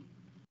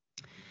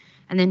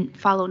 and then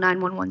follow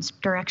 911's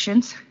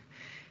directions.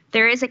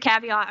 There is a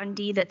caveat on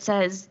D that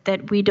says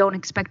that we don't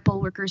expect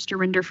poll workers to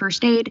render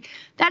first aid.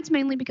 That's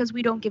mainly because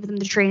we don't give them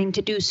the training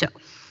to do so.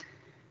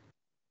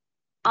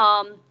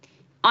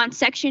 On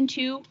section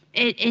 2,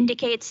 it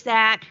indicates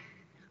that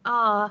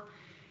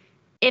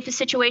if a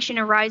situation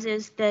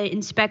arises, the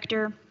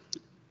inspector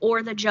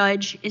or the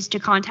judge is to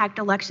contact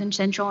Election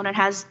Central, and it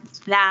has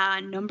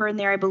that number in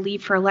there, I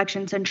believe, for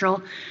Election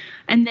Central.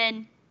 And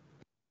then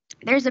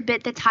there's a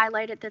bit that's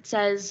highlighted that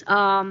says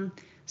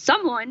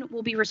someone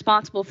will be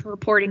responsible for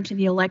reporting to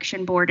the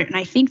election board, and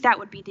I think that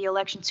would be the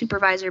election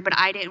supervisor, but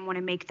I didn't want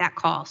to make that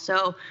call.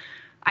 So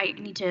I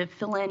need to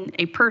fill in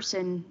a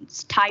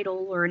person's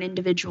title or an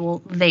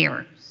individual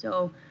there.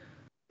 So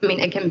I mean,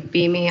 it can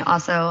be me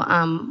also.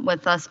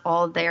 With us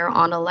all there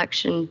on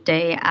election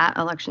day at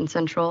Election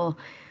Central,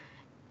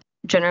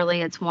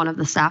 generally it's one of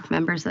the staff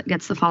members that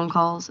gets the phone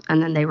calls,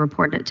 and then they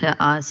report it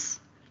to us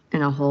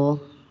in a whole.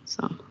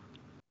 So.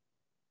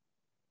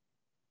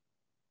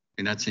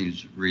 And that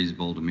seems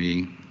reasonable to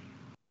me.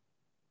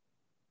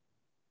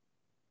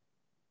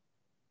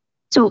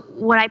 So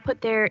what I put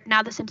there,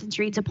 now the sentence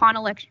reads, upon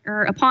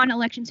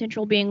Election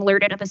Central being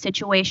alerted of a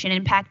situation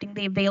impacting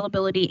the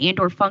availability and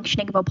or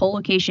functioning of a poll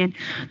location,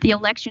 the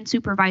election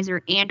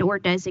supervisor and or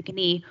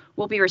designee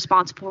will be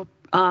responsible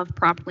of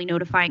properly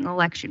notifying the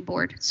election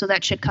board. So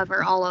that should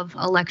cover all of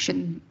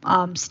election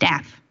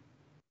staff.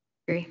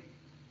 Agree.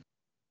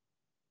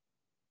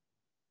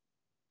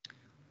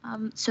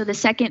 So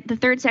the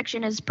third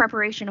section is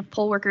preparation of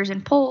poll workers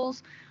and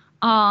polls.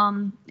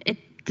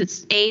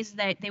 It's A's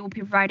that they will be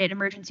provided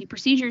emergency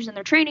procedures in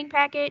their training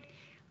packet.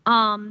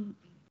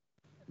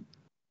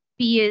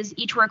 B is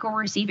each worker will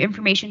receive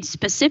information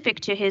specific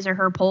to his or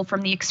her poll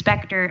from the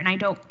inspector.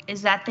 And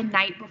is that the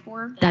night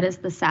before? That is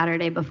the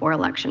Saturday before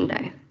Election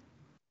Day.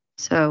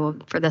 So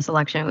for this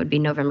election, it would be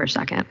November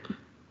 2nd.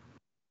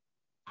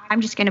 I'm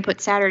just going to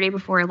put Saturday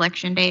before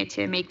Election Day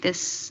to make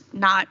this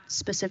not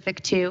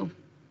specific to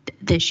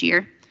this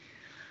year.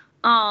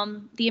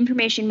 The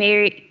information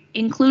may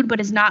include but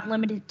is not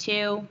limited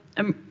to,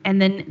 and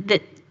then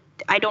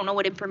I don't know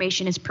what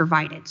information is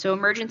provided. So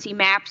emergency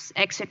maps,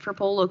 exit for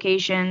poll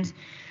locations,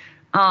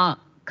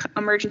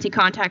 emergency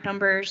contact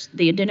numbers,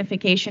 the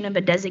identification of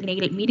a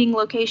designated meeting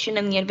location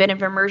in the event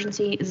of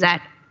emergency. Is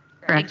that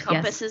Correct,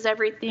 encompasses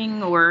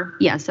everything, or?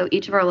 Yeah, so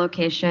each of our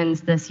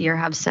locations this year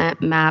have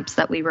sent maps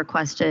that we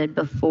requested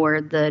before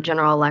the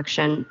general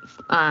election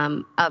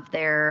of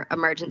their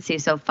emergency,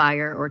 so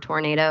fire or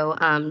tornado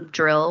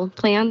drill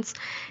plans.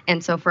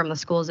 And so from the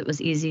schools, it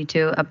was easy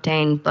to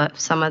obtain, but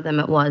some of them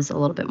it was a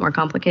little bit more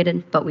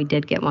complicated, but we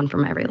did get one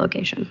from every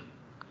location.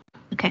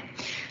 Okay.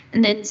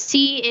 And then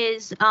C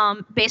is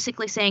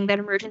basically saying that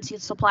emergency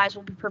supplies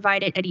will be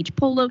provided at each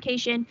poll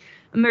location.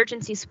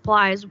 Emergency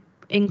supplies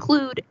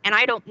include, and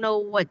I don't know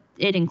what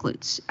it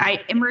includes.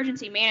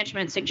 Emergency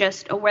management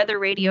suggests a weather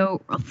radio,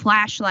 a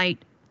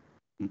flashlight,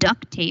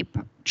 duct tape,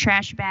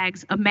 trash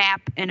bags, a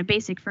map, and a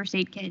basic first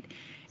aid kit.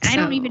 And I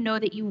don't even know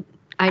that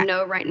I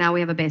know right now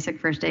we have a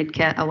basic first aid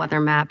kit, a weather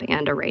map,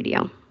 and a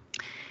radio.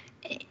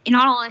 In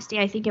all honesty,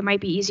 I think it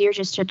might be easier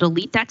just to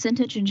delete that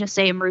sentence and just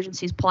say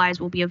emergency supplies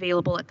will be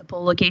available at the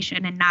poll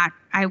location, and not,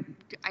 I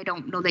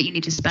don't know that you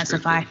need to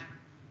specify.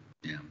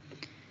 Yeah.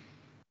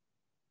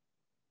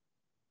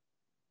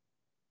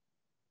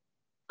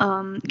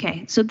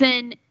 Okay, so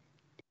then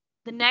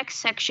the next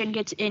section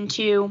gets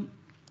into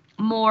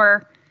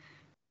more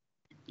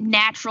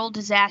natural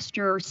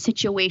disaster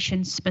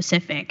situation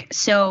specific.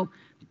 So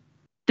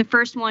the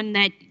first one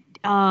that,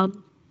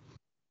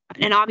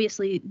 and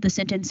obviously the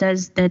sentence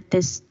says that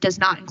this does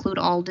not include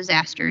all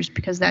disasters,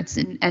 because that's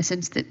in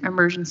essence that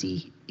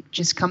emergency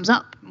just comes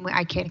up.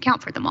 I can't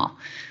account for them all.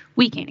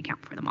 We can't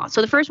account for them all.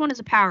 So the first one is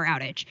a power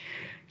outage.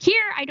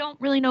 Here, I don't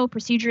really know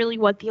procedurally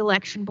what the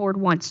election board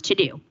wants to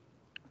do.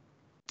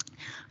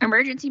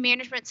 Emergency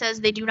management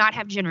says they do not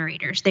have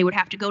generators. They would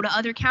have to go to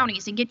other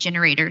counties and get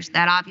generators.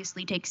 That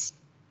obviously takes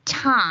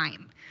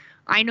time.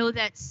 I know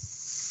that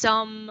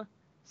some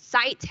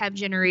sites have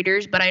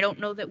generators, but I don't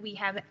know that we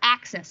have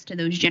access to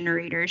those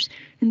generators.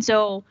 And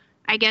so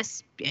I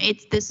guess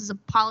this is a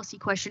policy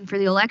question for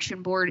the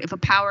election board. If a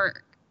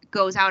power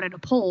goes out at a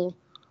poll,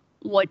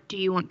 what do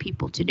you want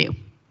people to do?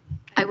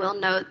 I will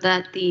note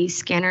that the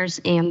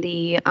scanners and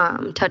the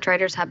touch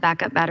writers have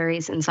backup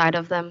batteries inside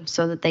of them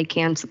so that they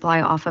can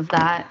supply off of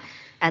that.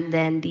 And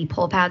then the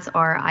poll pads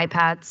are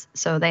iPads,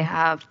 so they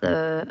have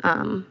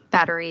the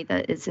battery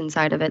that is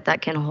inside of it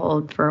that can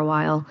hold for a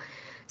while.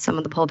 Some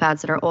of the poll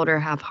pads that are older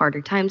have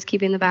harder times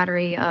keeping the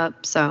battery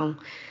up, so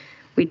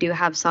we do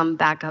have some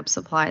backup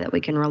supply that we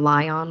can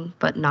rely on,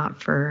 but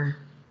not for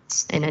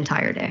an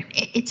entire day.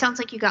 It sounds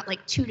like you got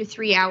like 2 to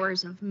 3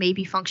 hours of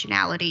maybe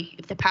functionality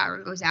if the power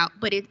goes out,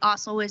 but it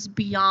also is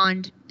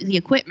beyond the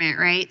equipment,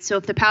 right? So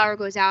if the power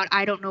goes out,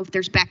 I don't know if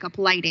there's backup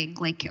lighting.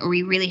 Like, are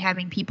we really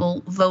having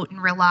people vote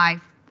and rely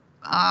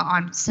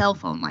on cell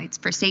phone lights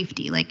for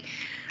safety? Like,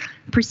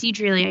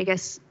 procedurally, I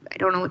guess I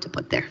don't know what to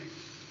put there.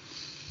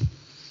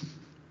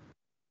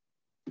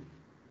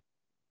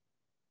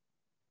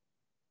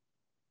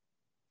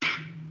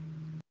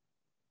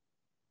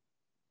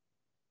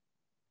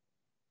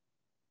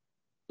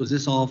 Was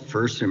this all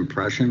first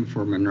impression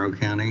for Monroe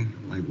County?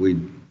 Like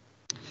we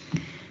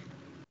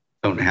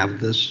don't have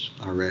this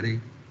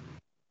already?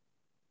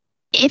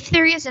 If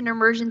there is an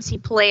emergency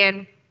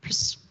plan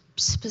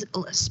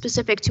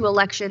specific to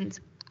elections,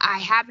 I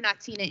have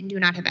not seen it and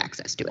do not have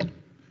access to it.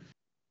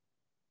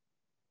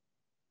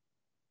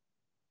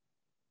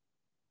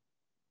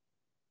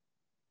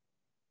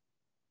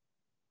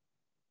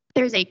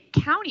 There's a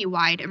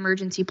countywide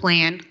emergency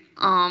plan,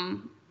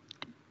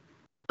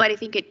 but I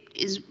think it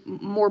is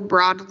more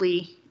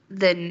broadly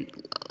than,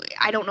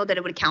 I don't know that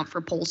it would account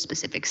for poll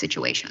specific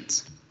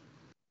situations.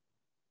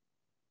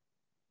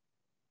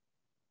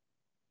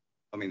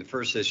 I mean, the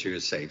first issue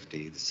is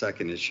safety. The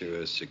second issue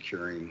is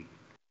securing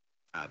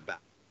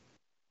ballots.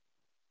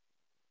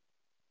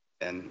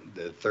 And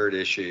the third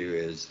issue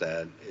is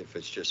that if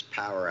it's just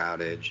power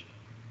outage,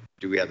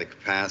 do we have the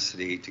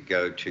capacity to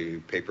go to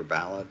paper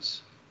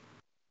ballots?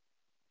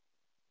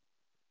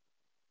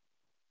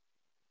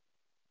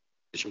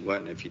 You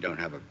wouldn't if you don't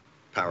have a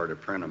power to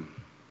print them.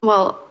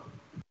 Well,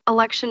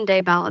 election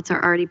day ballots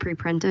are already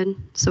pre-printed,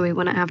 so we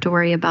wouldn't have to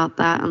worry about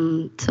that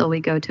until we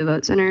go to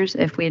vote centers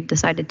if we had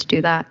decided to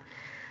do that.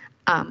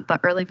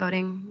 But early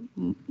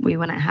voting, we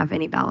wouldn't have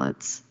any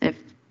ballots if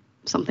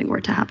something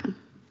were to happen.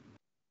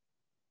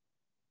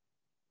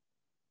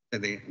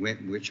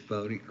 Which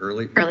voting?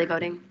 Early? Early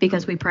voting,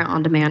 because we print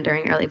on demand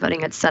during early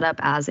voting. It's set up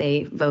as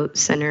a vote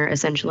center,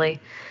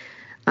 essentially.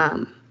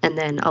 And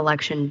then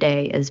election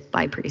day is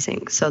by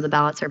precinct. So the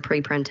ballots are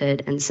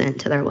pre-printed and sent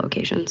to their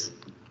locations.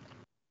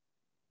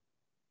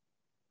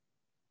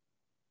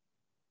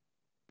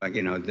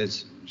 You know,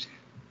 this,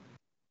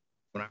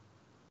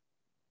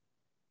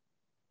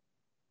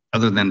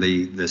 other than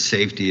the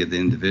safety of the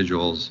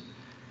individuals,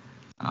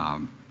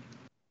 not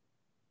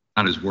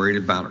as worried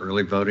about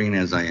early voting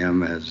as I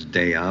am as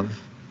day of.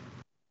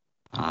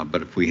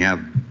 But if we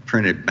have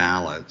printed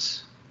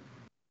ballots,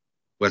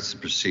 what's the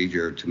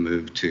procedure to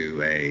move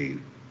to a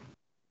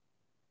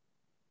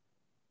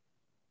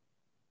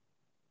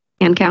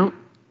Hand count?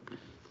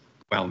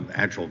 well,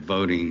 actual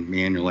voting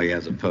manually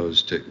as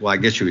opposed to, well, I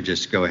guess you would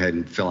just go ahead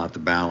and fill out the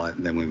ballot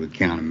and then we would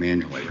count them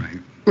manually, right?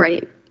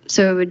 Right.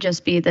 So it would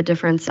just be the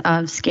difference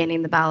of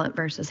scanning the ballot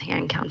versus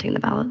hand counting the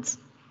ballots.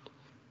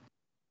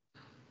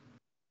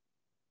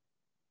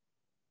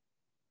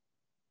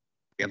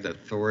 We have the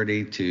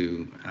authority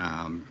to,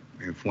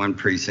 if one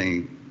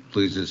precinct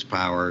loses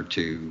power,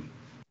 to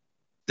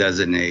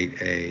designate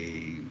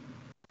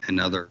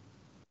another.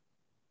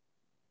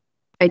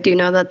 I do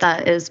know that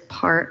that is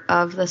part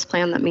of this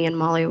plan that me and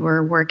Molly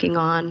were working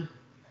on.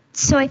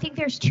 So I think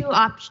there's two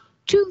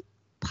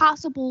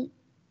possible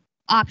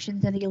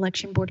options that the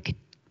election board could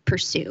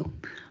pursue.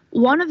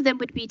 One of them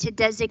would be to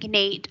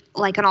designate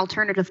like an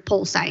alternative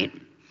poll site.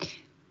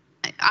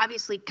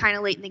 Obviously, kind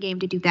of late in the game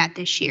to do that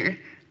this year.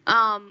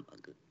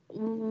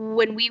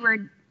 When we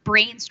were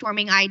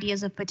brainstorming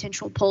ideas of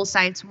potential poll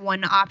sites,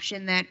 one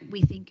option that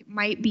we think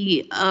might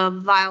be a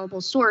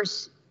viable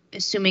source,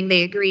 assuming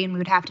they agree and we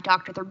would have to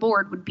talk to their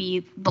board, would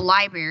be the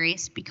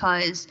libraries,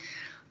 because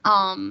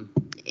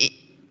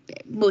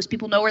most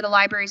people know where the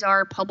libraries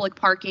are, public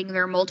parking,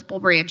 there are multiple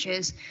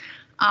branches.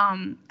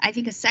 I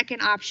think a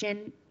second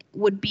option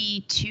would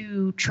be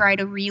to try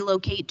to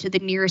relocate to the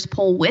nearest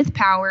poll with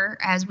power,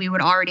 as we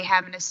would already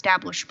have an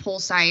established poll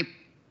site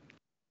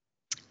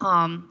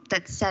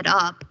that's set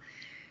up.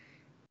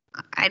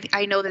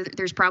 I know that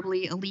there's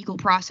probably a legal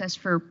process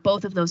for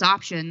both of those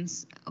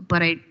options,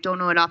 but I don't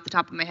know it off the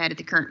top of my head at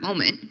the current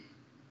moment.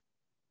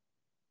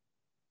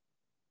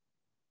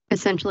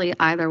 Essentially,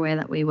 either way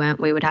that we went,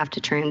 we would have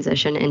to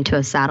transition into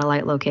a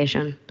satellite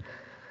location.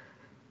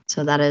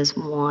 So that is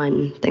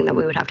one thing that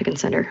we would have to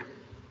consider.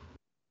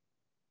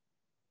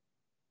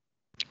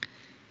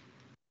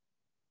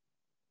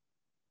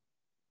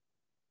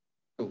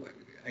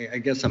 I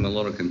guess I'm a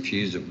little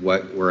confused of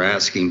what we're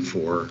asking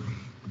for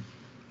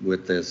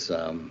with this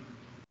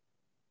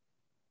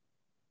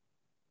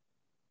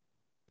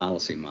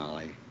policy,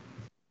 Molly.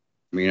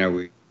 I mean, are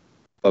we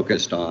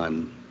focused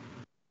on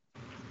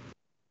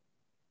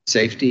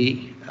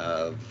safety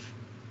of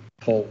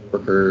poll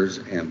workers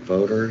and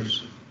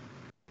voters,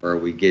 or are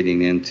we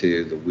getting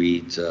into the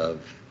weeds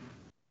of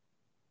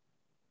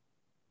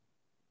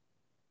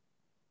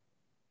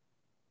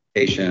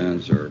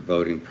patients or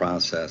voting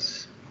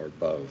process or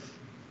both?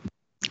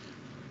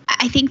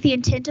 I think the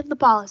intent of the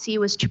policy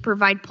was to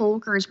provide poll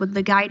workers with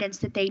the guidance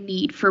that they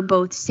need for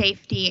both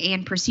safety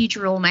and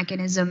procedural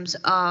mechanisms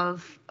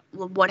of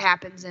what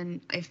happens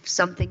and if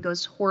something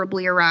goes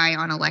horribly awry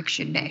on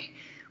election day,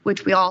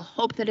 which we all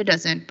hope that it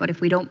doesn't, but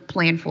if we don't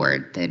plan for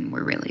it, then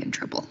we're really in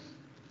trouble.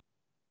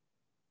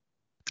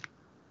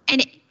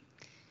 And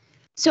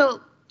so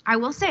I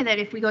will say that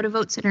if we go to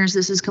vote centers,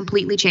 this is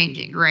completely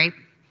changing, right?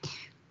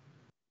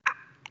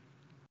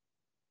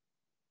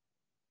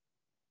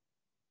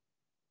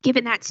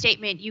 Given that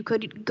statement, you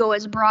could go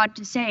as broad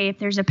to say if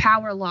there's a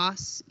power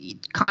loss,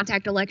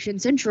 contact Election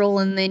Central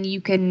and then you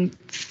can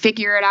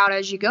figure it out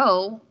as you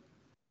go.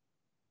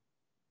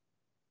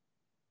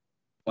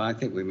 Well, I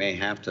think we may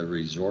have to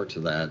resort to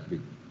that.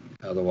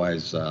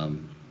 Otherwise,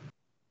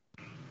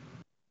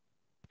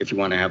 if you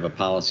want to have a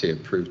policy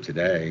approved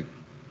today,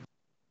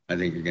 I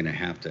think you're going to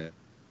have to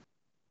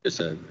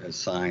just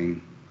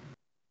assign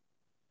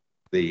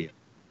the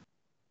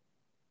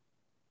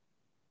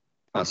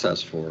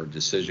process for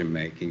decision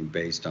making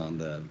based on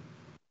the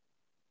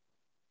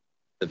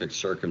specific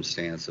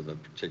circumstance of a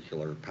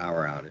particular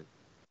power outage.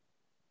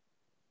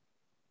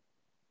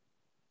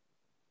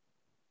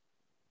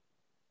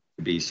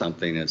 Be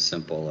something as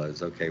simple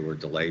as, okay, we're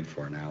delayed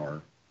for an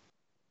hour,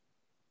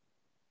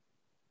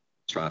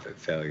 catastrophic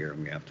failure,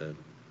 and we have to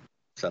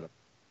set up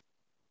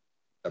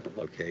a separate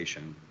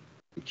location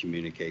and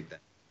communicate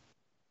that.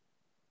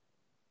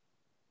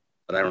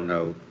 But I don't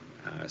know,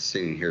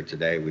 sitting here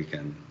today, we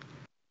can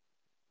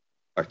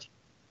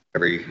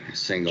every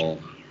single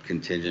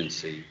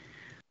contingency.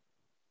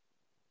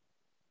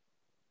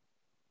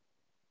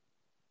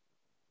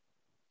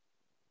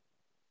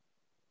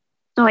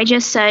 So I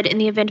just said in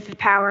the event of a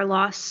power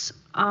loss,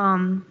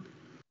 the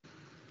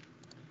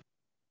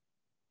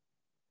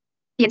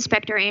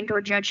inspector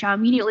and/or judge shall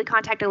immediately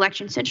contact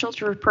Election Central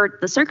to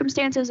report the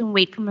circumstances and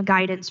wait for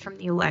guidance from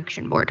the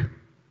election board.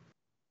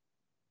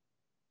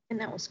 And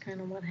that was kind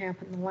of what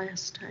happened the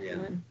last time Yeah.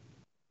 when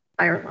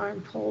fire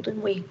alarm pulled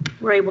and we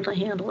were able to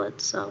handle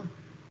it, so.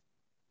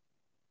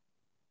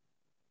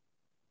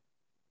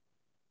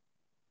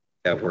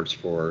 That works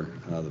for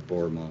the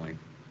board, Molly.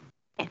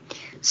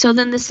 So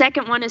then the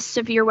second one is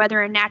severe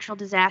weather and natural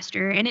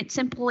disaster, and it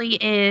simply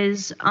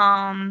is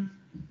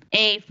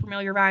A,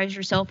 familiarize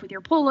yourself with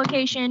your poll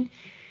location,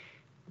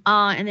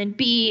 and then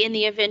B, in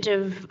the event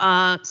of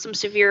some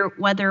severe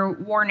weather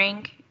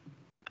warning,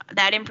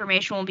 that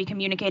information will be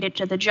communicated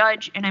to the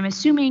judge, and I'm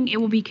assuming it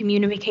will be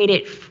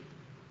communicated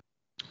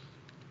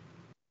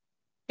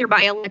either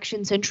by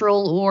Election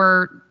Central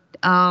or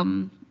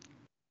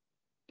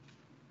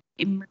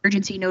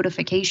emergency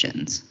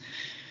notifications.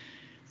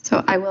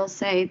 So I will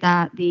say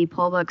that the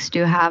poll books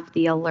do have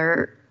the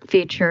alert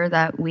feature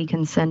that we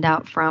can send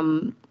out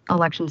from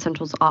Election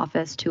Central's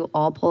office to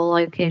all poll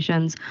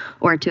locations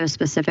or to a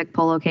specific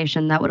poll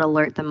location that would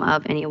alert them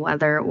of any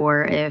weather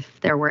or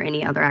if there were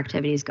any other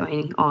activities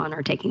going on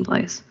or taking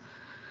place.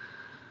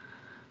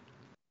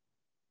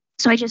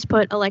 So I just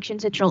put Election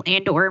Central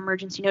and/or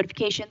emergency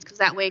notifications because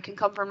that way it can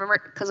come from,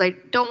 because I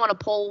don't want a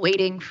poll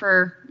waiting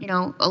for,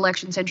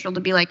 Election Central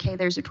to be like, hey,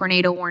 there's a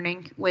tornado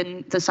warning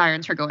when the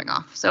sirens are going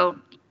off. So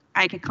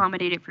I could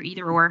accommodate it for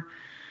either or.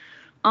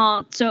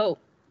 So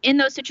in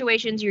those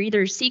situations, you're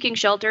either seeking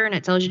shelter and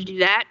it tells you to do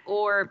that,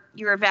 or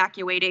you're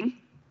evacuating.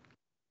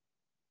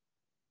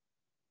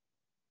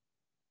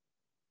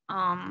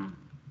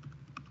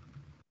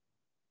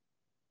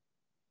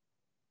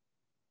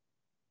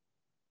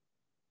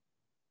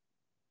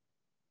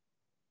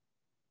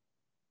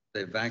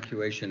 The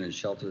evacuation and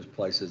shelter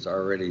places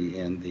already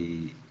in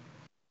the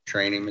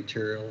training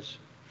materials?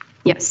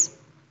 Yes.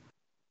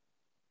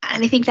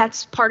 And I think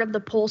that's part of the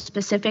poll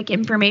specific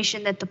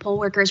information that the poll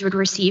workers would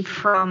receive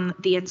from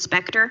the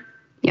inspector.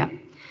 Yeah.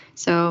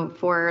 So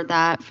for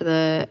that, for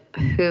the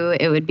who,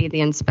 it would be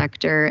the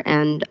inspector,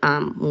 and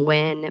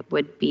when it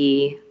would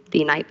be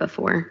the night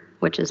before,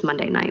 which is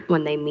Monday night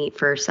when they meet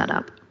for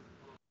setup.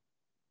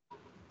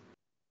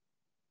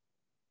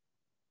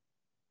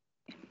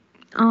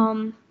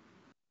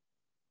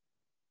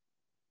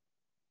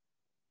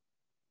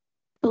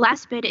 The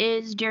last bit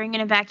is during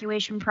an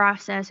evacuation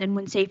process and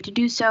when safe to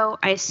do so,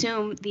 I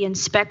assume the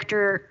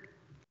inspector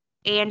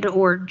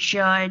and/or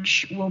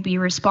judge will be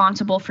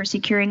responsible for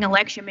securing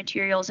election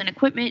materials and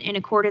equipment in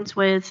accordance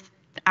with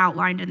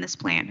outlined in this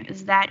plan.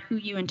 Is that who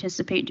you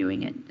anticipate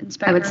doing it,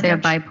 inspector? I would say a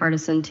judge?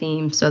 bipartisan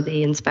team, so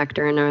the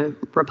inspector and a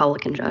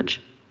Republican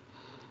judge.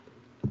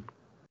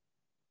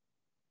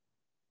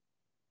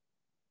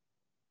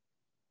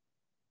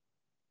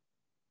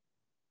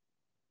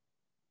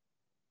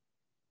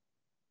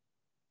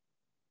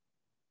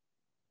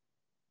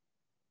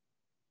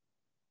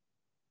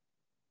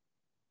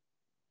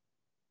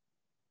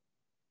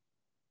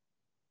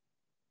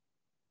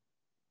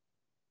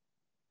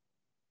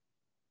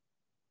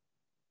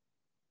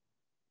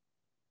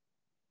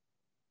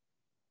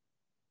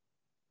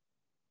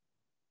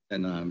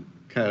 And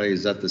Kylie,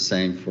 is that the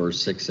same for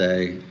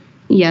 6A?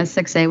 Yes,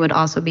 6A would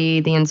also be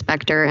the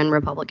inspector and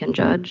Republican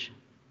judge.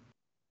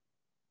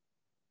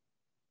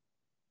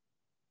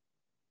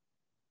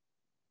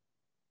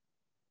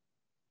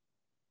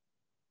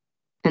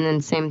 And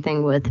then same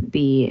thing with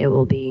B, it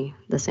will be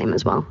the same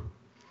as well.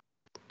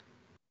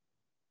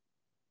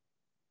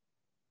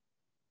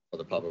 For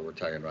the public, we're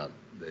talking about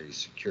the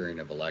securing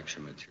of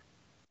election material.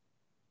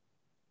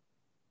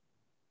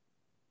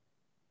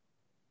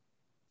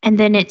 And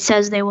then it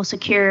says they will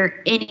secure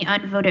any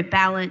unvoted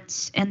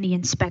ballots and the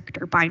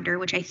inspector binder,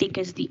 which I think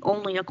is the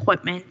only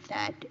equipment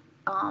that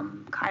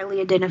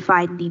Kylie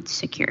identified needs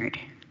secured.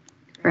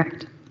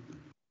 Correct.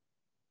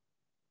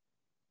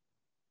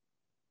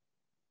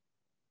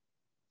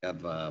 We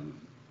have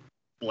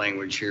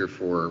language here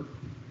for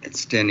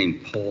extending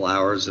poll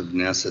hours if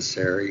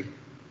necessary.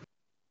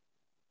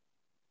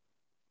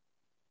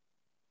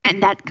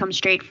 And that comes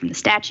straight from the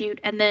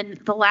statute. And then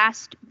the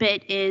last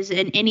bit is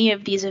in any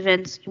of these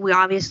events, we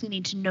obviously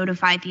need to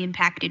notify the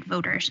impacted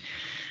voters.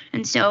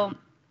 And so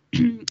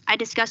I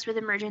discussed with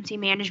emergency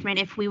management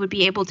if we would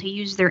be able to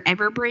use their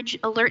Everbridge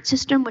alert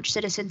system, which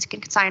citizens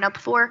can sign up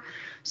for.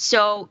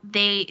 So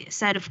they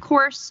said, of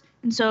course.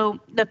 And so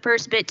the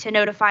first bit to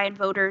notify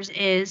voters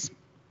is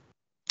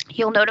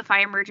he'll notify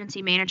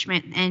emergency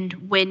management.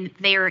 And when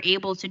they are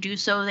able to do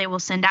so, they will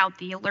send out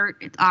the alert.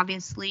 It's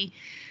obviously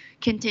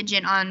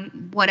contingent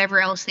on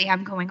whatever else they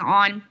have going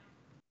on.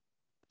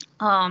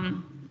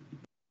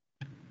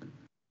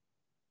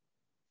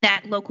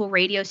 That local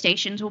radio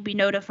stations will be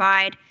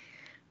notified.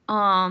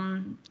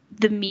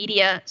 The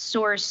media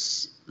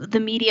source, the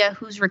media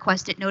who's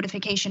requested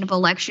notification of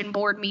election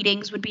board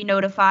meetings would be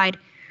notified.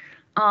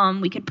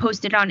 We could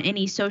post it on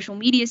any social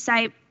media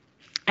site.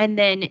 And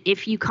then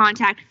if you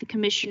contact the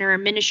commissioner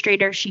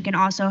administrator, she can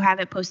also have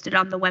it posted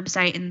on the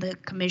website and the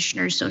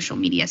commissioner's social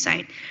media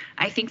site.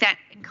 I think that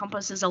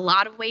encompasses a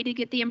lot of way to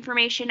get the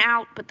information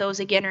out, but those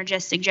again are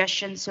just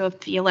suggestions. So if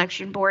the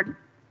election board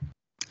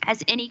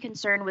has any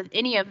concern with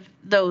any of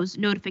those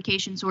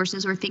notification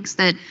sources or thinks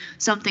that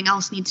something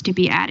else needs to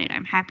be added,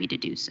 I'm happy to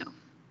do so.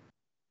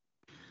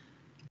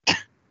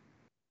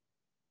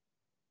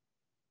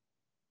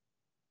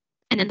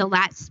 And then the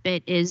last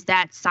bit is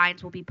that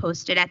signs will be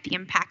posted at the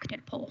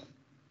impacted poll.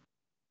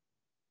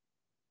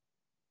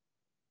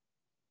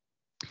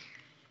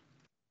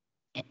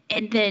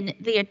 And then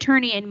the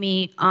attorney and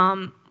me,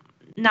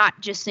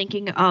 not just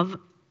thinking of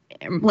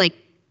like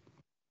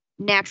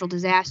natural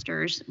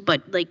disasters,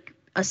 but like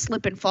a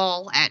slip and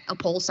fall at a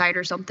poll site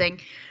or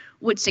something,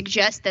 would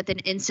suggest that an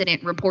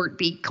incident report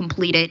be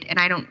completed. And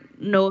I don't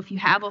know if you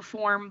have a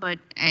form, but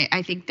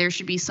I think there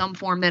should be some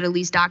form that at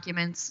least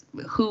documents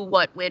who,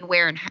 what, when,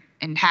 where,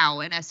 and how,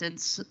 in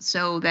essence,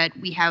 so that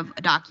we have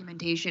a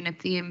documentation at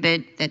the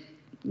event that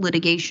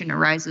litigation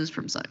arises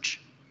from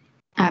such.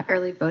 At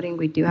early voting,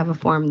 we do have a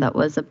form that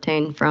was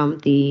obtained from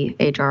the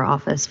HR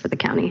office for the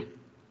county.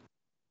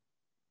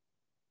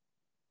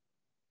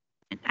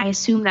 I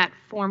assume that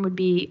form would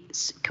be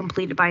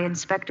completed by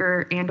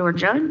inspector and or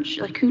judge.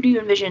 Like, who do you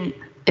envision?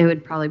 It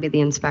would probably be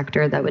the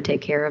inspector that would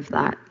take care of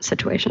that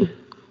situation.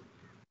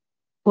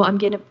 Well, I'm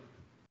going to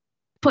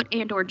put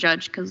and or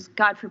judge because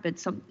God forbid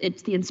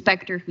it's the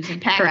inspector who's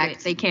impacted.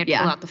 Correct. They can't fill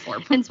out the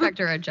form.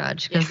 Inspector or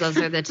judge, because those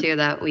are the two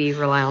that we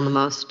rely on the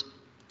most.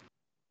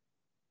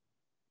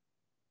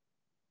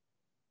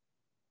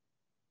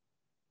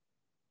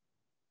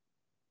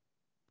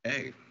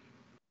 Okay.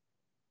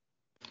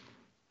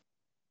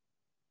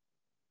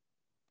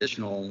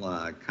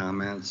 Additional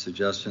comments,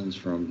 suggestions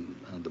from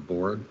the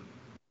board?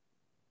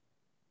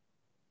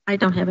 I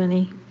don't have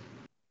any.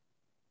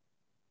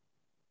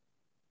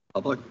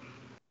 Public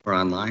or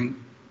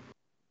online?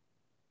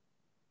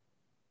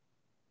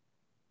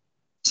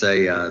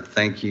 Say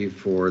thank you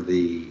for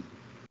the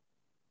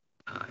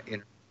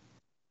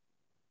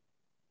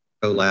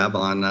collab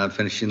on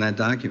finishing that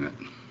document.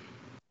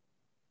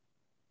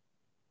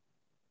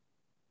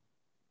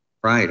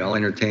 Right, I'll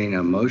entertain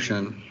a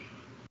motion.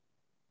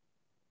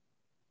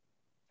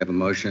 I have a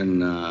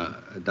motion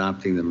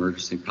adopting the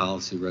emergency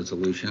policy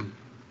resolution.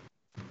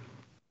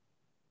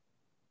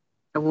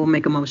 I will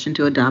make a motion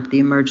to adopt the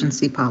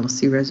emergency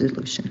policy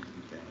resolution.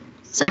 Okay.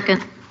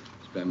 Second.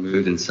 It's been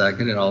moved and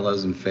seconded. All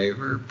those in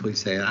favor, please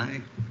say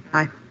aye.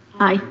 Aye.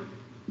 Aye.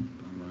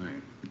 All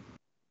right.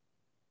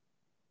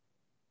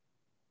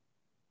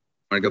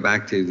 Want to go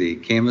back to the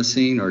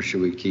canvassing, or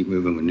should we keep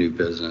moving with new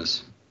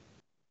business?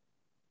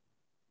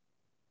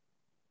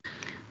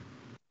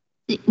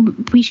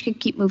 We should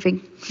keep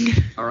moving.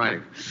 All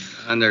right.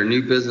 Under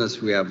new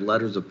business, we have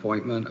letters of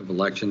appointment of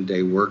election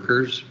day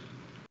workers.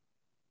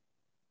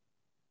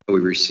 We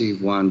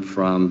received one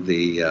from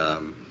the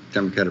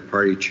Democratic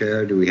Party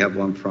chair. Do we have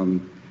one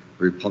from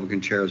the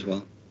Republican chair as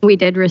well? We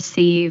did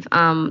receive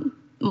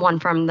one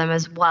from them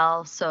as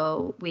well.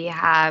 So we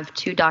have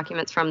two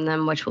documents from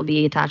them, which will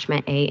be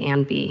attachment A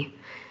and B.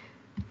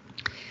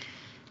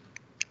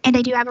 And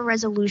I do have a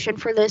resolution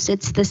for this.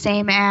 It's the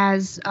same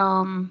as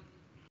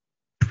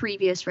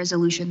previous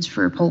resolutions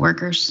for poll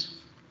workers.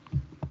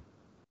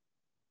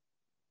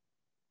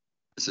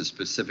 This is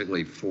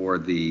specifically for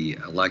the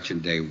election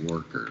day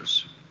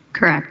workers.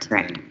 Correct.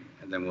 Correct.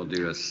 And then we'll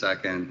do a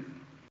second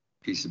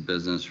piece of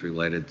business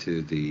related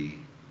to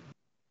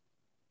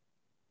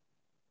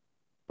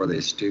for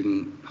the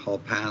student hall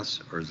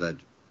pass, or is that?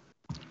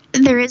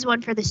 There is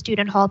one for the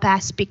student hall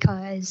pass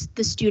because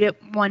the student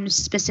one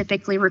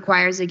specifically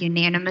requires a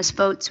unanimous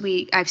vote. So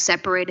I've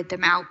separated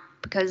them out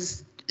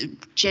because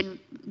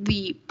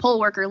the poll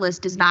worker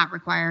list does not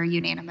require a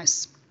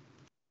unanimous.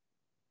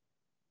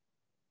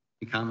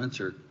 Any comments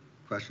or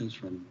questions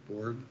from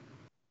board,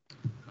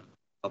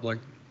 public,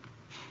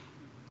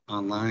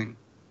 online?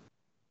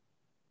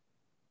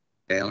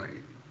 Okay,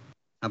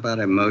 how about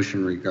a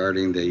motion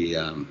regarding the,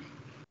 I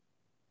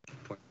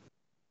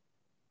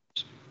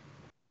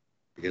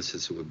guess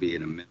this would be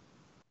an amendment.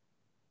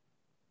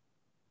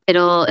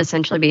 It'll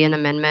essentially be an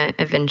amendment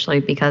eventually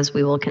because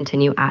we will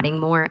continue adding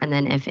more. And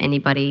then if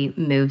anybody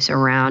moves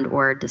around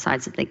or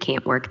decides that they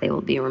can't work, they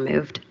will be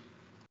removed.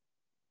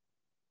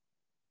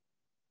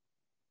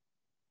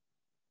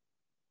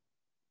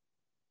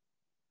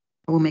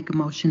 I will make a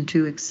motion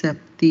to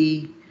accept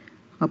the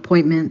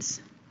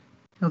appointments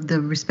of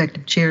the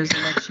respective chairs,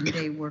 election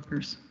day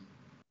workers.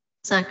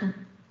 Second.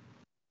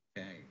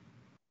 Okay.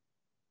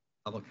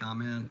 Public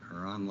comment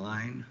or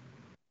online?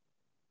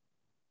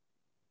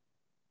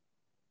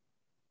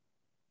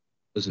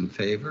 Those in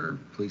favor,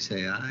 please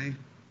say aye.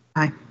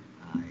 Aye.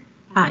 Aye.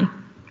 Aye.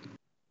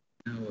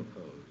 No opposed.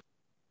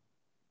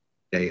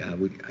 Okay,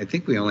 I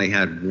think we only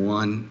had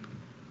one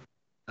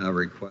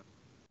request.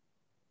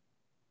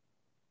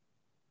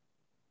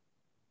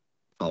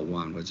 Oh,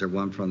 one. Was there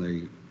one from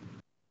the?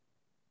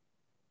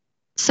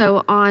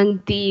 So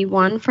on the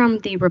one from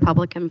the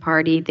Republican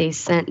Party, they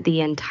sent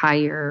the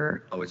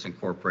entire. Oh, it's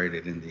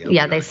incorporated in the.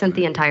 Yeah, they sent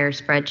the entire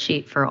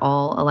spreadsheet for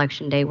all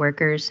election day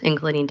workers,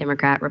 including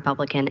Democrat,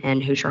 Republican,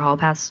 and Hoosier Hall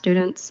Pass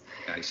students.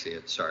 I see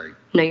it. Sorry.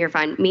 No, you're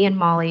fine. Me and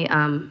Molly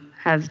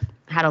have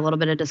had a little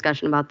bit of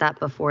discussion about that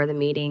before the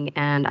meeting,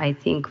 and I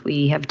think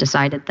we have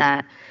decided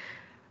that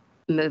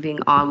moving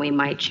on, we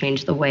might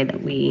change the way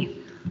that we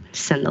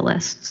send the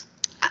lists.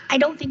 I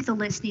don't think the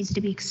list needs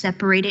to be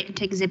separated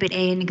into Exhibit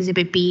A and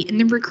Exhibit B. In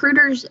the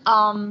recruiter's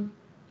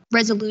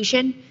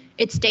resolution,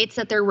 it states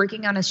that they're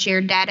working on a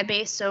shared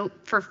database. So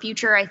for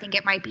future, I think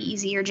it might be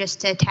easier just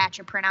to attach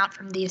a printout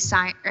from the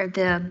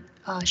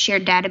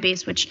shared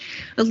database, which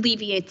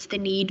alleviates the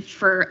need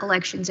for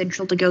Election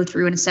Central to go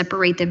through and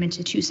separate them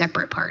into two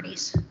separate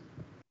parties.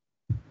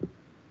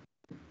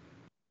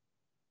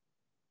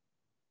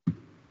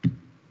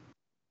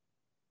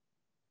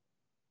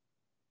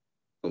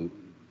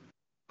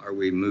 Are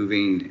we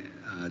moving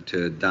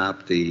to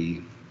adopt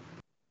the?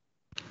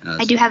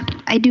 I do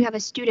have a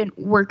student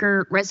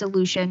worker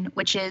resolution,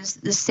 which is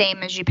the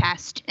same as you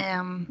passed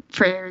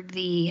for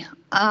the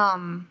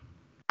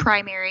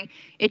primary.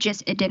 It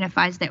just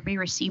identifies that we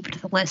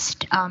received the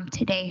list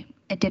today,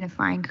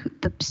 identifying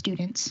the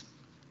students.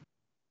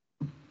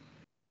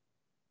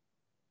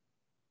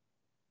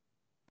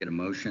 Get a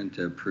motion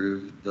to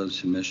approve those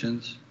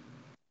submissions.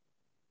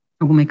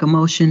 I will make a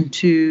motion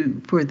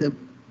for the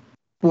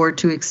board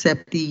to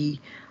accept the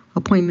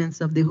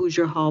appointments of the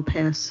Hoosier Hall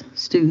Pass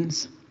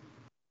students.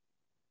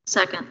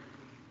 Second.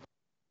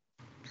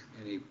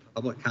 Any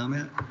public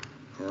comment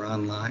or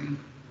online?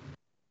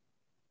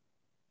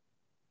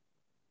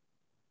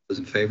 Those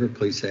in favor,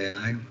 please say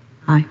aye.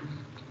 Aye.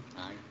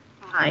 Aye.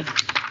 Aye.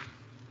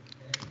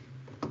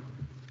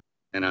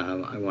 And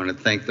I want to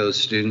thank those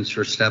students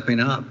for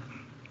stepping up.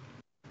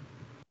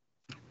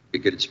 A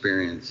good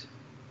experience.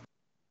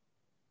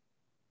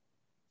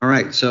 All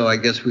right, so I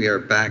guess we are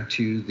back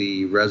to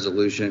the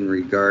resolution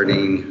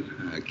regarding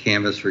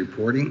Canvas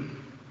reporting.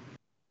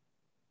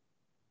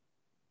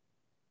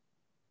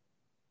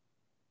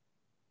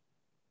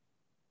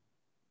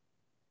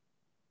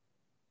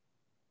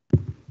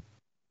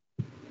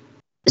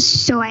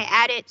 So I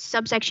added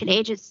subsection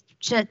H,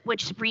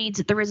 which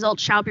reads, the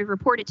results shall be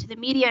reported to the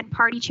media and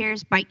party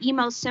chairs by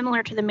email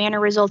similar to the manner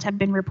results have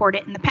been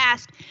reported in the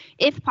past.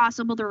 If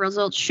possible, the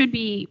results should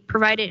be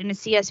provided in a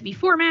CSV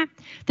format.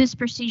 This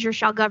procedure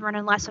shall govern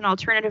unless an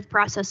alternative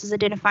process is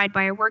identified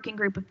by a working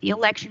group of the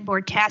election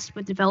board tasked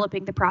with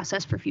developing the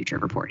process for future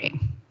reporting.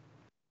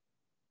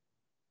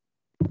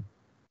 Let's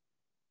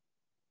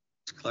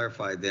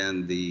clarify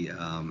then the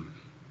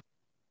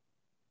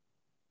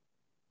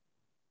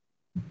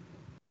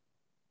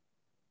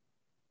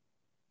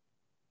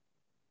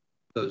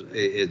so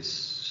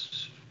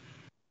it's,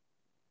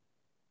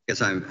 I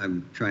guess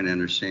I'm trying to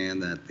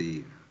understand that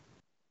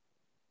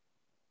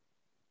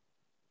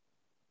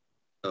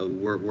so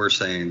we're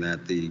saying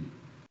that the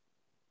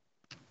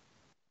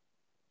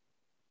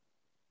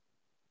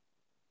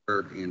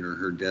clerk and or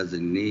her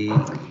designee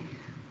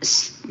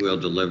will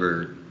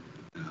deliver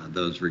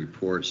those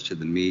reports to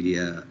the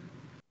media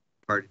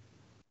party.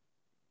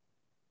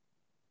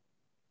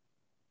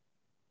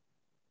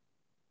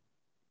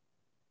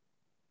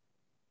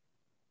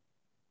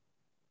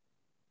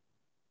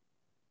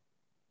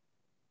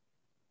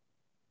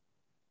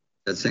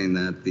 That's saying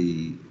that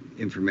the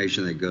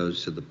information that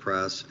goes to the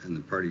press and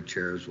the party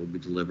chairs will be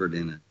delivered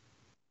in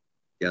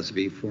a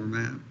CSV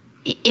format?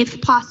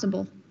 If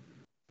possible.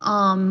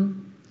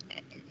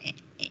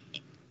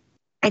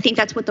 I think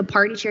that's what the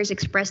party chairs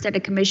expressed at a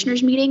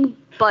commissioners meeting.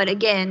 But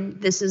again,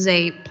 this is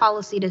a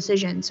policy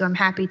decision, so I'm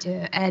happy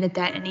to edit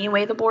that in any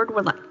way the board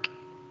would like.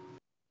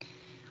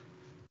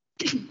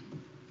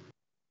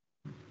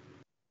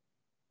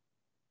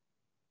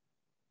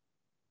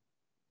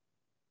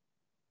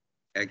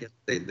 I guess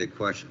the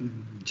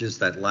question, just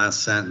that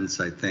last sentence,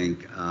 I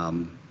think,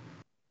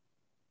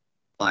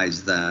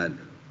 implies that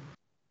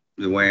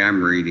the way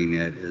I'm reading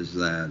it is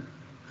that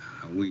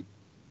we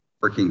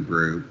working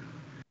group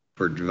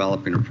for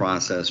developing a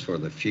process for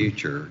the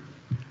future.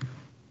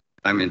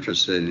 I'm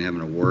interested in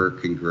having a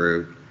working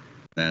group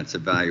that's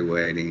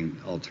evaluating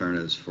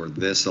alternatives for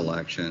this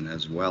election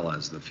as well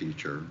as the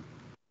future,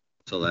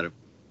 so that if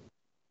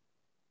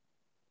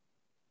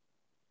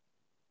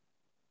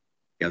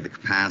we have the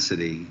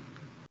capacity to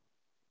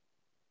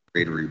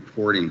create a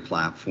reporting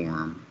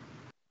platform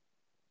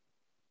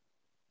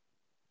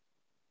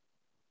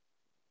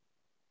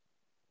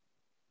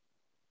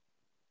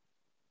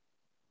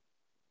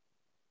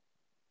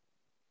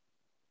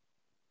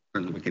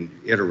and we can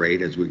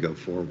iterate as we go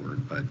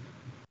forward. But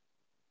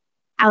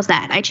How's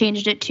that? I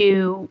changed it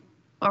to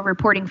a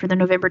reporting for the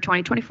November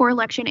 2024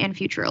 election and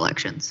future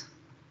elections.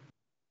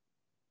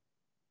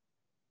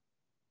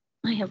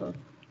 I have a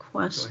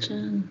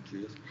question.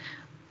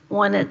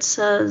 When it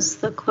says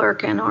the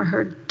clerk and or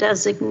her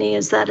designee,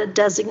 is that a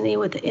designee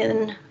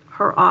within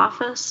her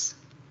office?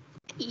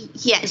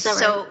 Yes. Right?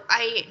 So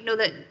I know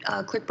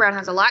that Clerk Brown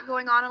has a lot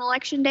going on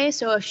Election Day.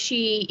 So if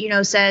she,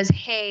 says,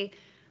 hey,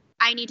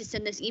 I need to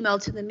send this email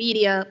to the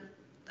media,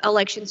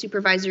 election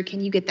supervisor,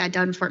 can you get that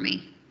done for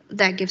me?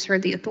 That gives her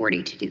the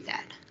authority to do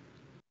that.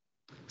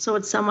 So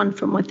it's someone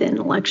from within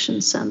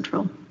Election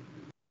Central.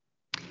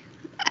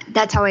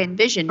 That's how I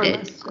envisioned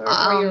it.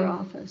 Or your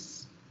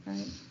office,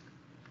 right?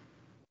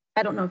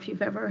 I don't know if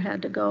you've ever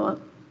had to go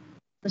up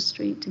the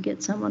street to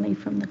get somebody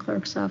from the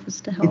clerk's office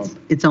to help.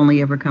 It's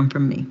only ever come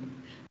from me.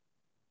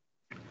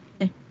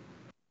 Okay.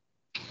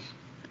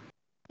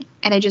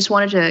 And I just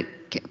wanted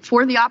to,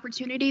 for the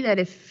opportunity that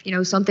if,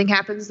 something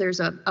happens, there's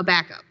a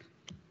backup.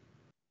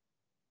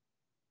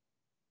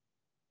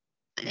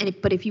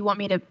 But if you want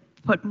me to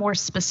put more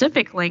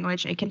specific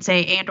language, I can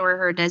say and or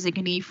her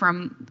designee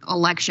from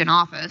election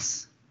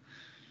office.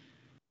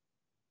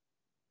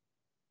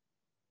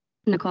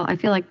 Nicole, I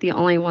feel like the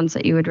only ones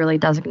that you would really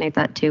designate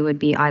that to would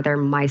be either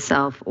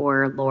myself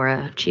or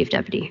Laura, Chief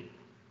Deputy.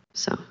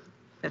 So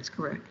That's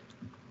correct.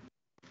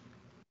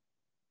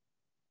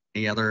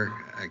 any other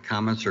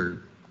comments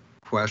or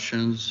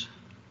questions,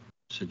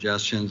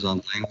 suggestions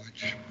on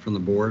language from the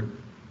board?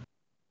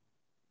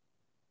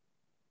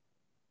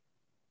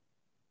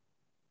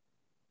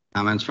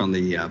 Comments from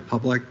the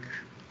public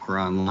or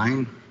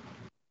online?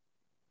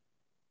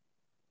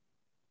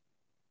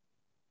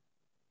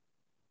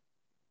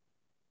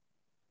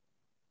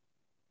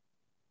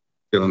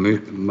 Do a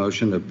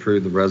motion to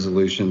approve the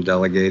resolution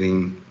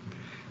delegating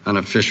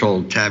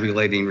unofficial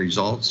tabulating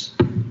results.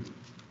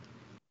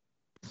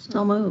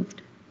 So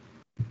moved.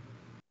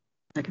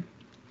 Second.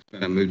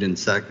 Moved and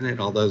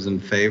seconded. All those in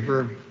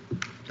favor,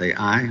 say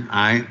aye.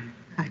 Aye.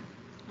 Aye.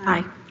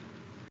 Aye.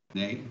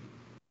 Nay.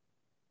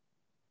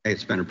 Okay,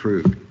 it's been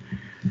approved.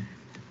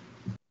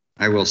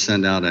 I will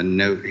send out a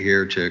note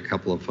here to a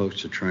couple of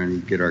folks to try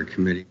and get our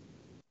committee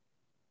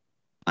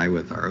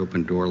with our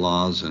open door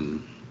laws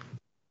and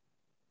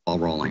all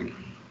rolling.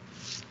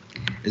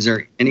 Is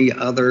there any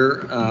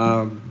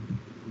other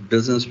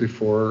business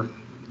before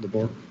the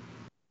board?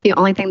 the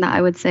only thing that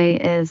I would say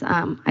is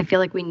I feel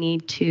like we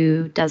need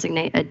to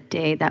designate a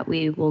day that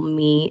we will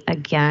meet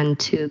again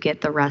to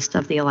get the rest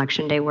of the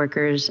election day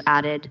workers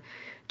added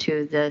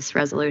to this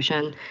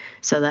resolution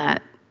so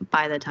that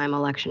by the time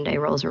election day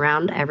rolls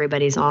around,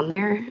 everybody's on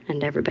there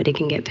and everybody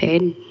can get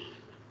paid.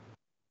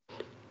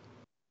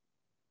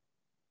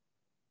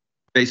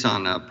 Based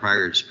on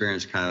prior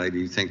experience, Kylie, do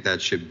you think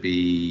that should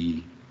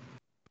be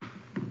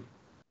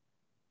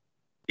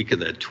week of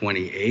the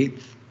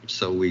 28th?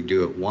 So we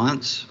do it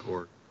once,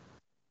 or?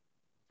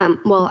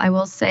 Well, I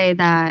will say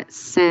that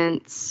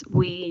since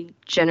we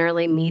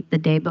generally meet the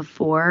day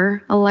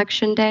before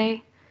election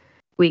day,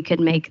 we could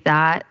make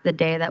that the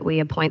day that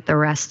we appoint the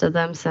rest of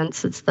them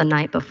since it's the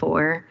night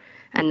before,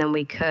 and then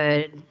we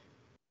could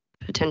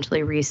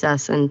potentially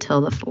recess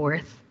until the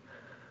 4th.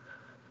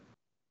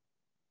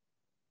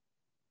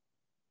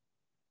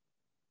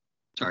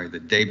 Sorry, the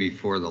day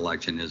before the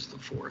election is the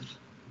 4th.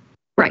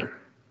 Right.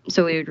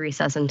 So we would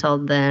recess until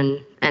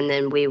then, and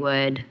then we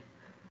would.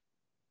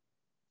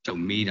 So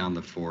meet on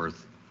the 4th.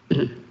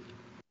 Mm-hmm.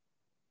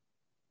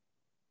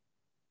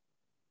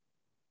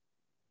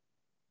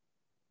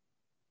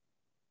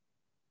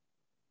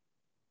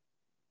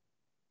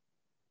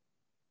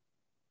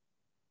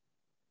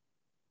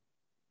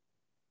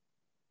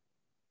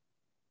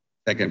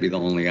 That can be the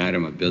only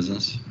item of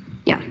business.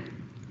 Yeah.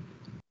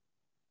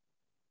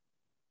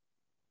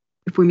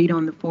 If we meet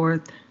on the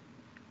 4th,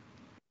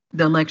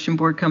 the election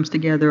board comes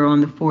together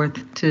on the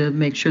 4th to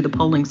make sure the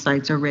polling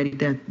sites are ready,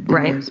 that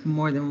Right. there's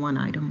more than one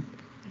item.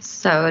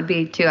 So it would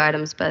be 2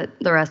 items, but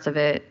the rest of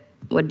it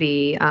would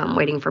be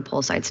waiting for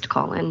poll sites to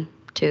call in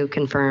to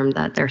confirm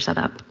that they're set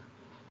up. Does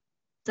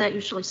that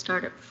usually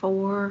start at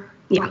 4?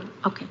 Yeah.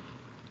 Okay.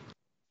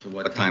 So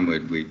what time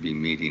would we be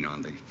meeting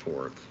on the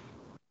 4th?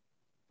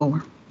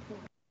 4.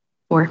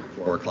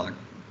 4 o'clock?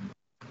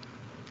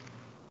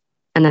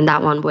 And then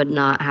that one would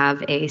not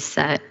have a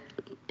set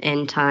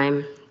end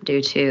time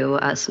due to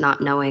us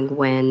not knowing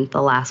when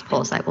the last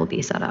poll site will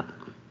be set up.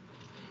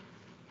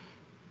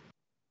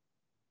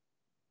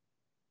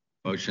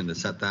 Motion to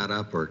set that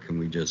up, or can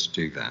we just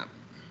do that?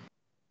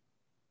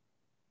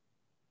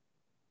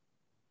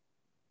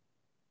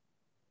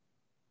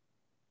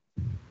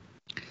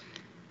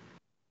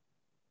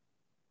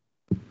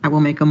 I will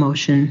make a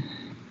motion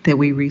that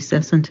we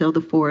recess until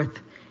the 4th,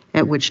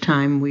 at which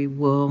time we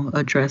will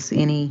address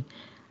any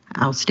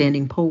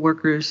outstanding poll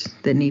workers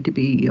that need to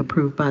be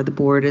approved by the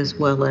board, as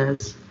well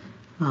as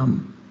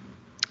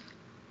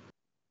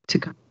to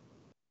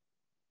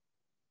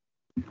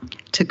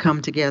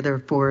come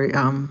together for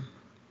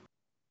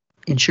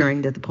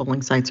ensuring that the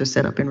polling sites are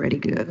set up and ready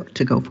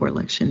to go for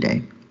Election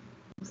Day.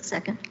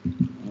 Second.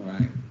 All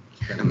right.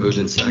 Got a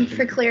motion second. And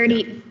for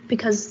clarity,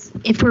 because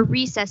if we're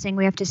recessing,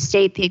 we have to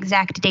state the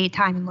exact date,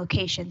 time, and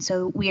location.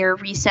 So we are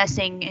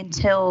recessing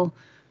until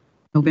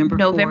November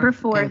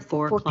 4th at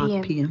 4 4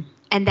 o'clock p.m.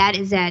 And that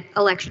is at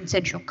Election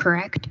Central,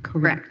 correct?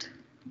 Correct.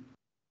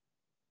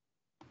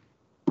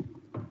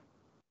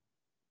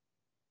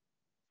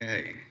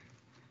 Okay.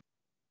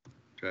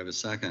 Do I have a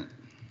second?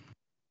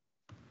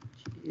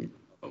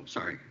 Oh,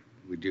 sorry.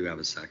 We do have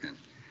a second.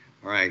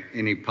 All right.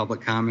 Any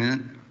public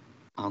comment?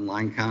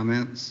 Online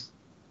comments?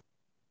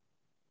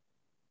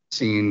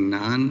 Seeing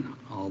none,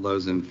 all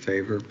those in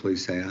favor,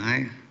 please say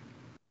aye.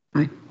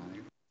 Aye.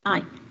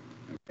 Aye.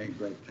 Okay,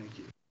 great. Thank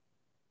you.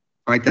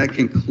 All right. That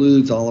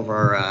concludes all of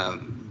our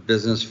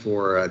business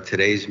for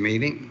today's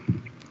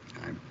meeting.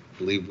 I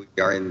believe we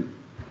are in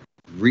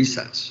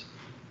recess.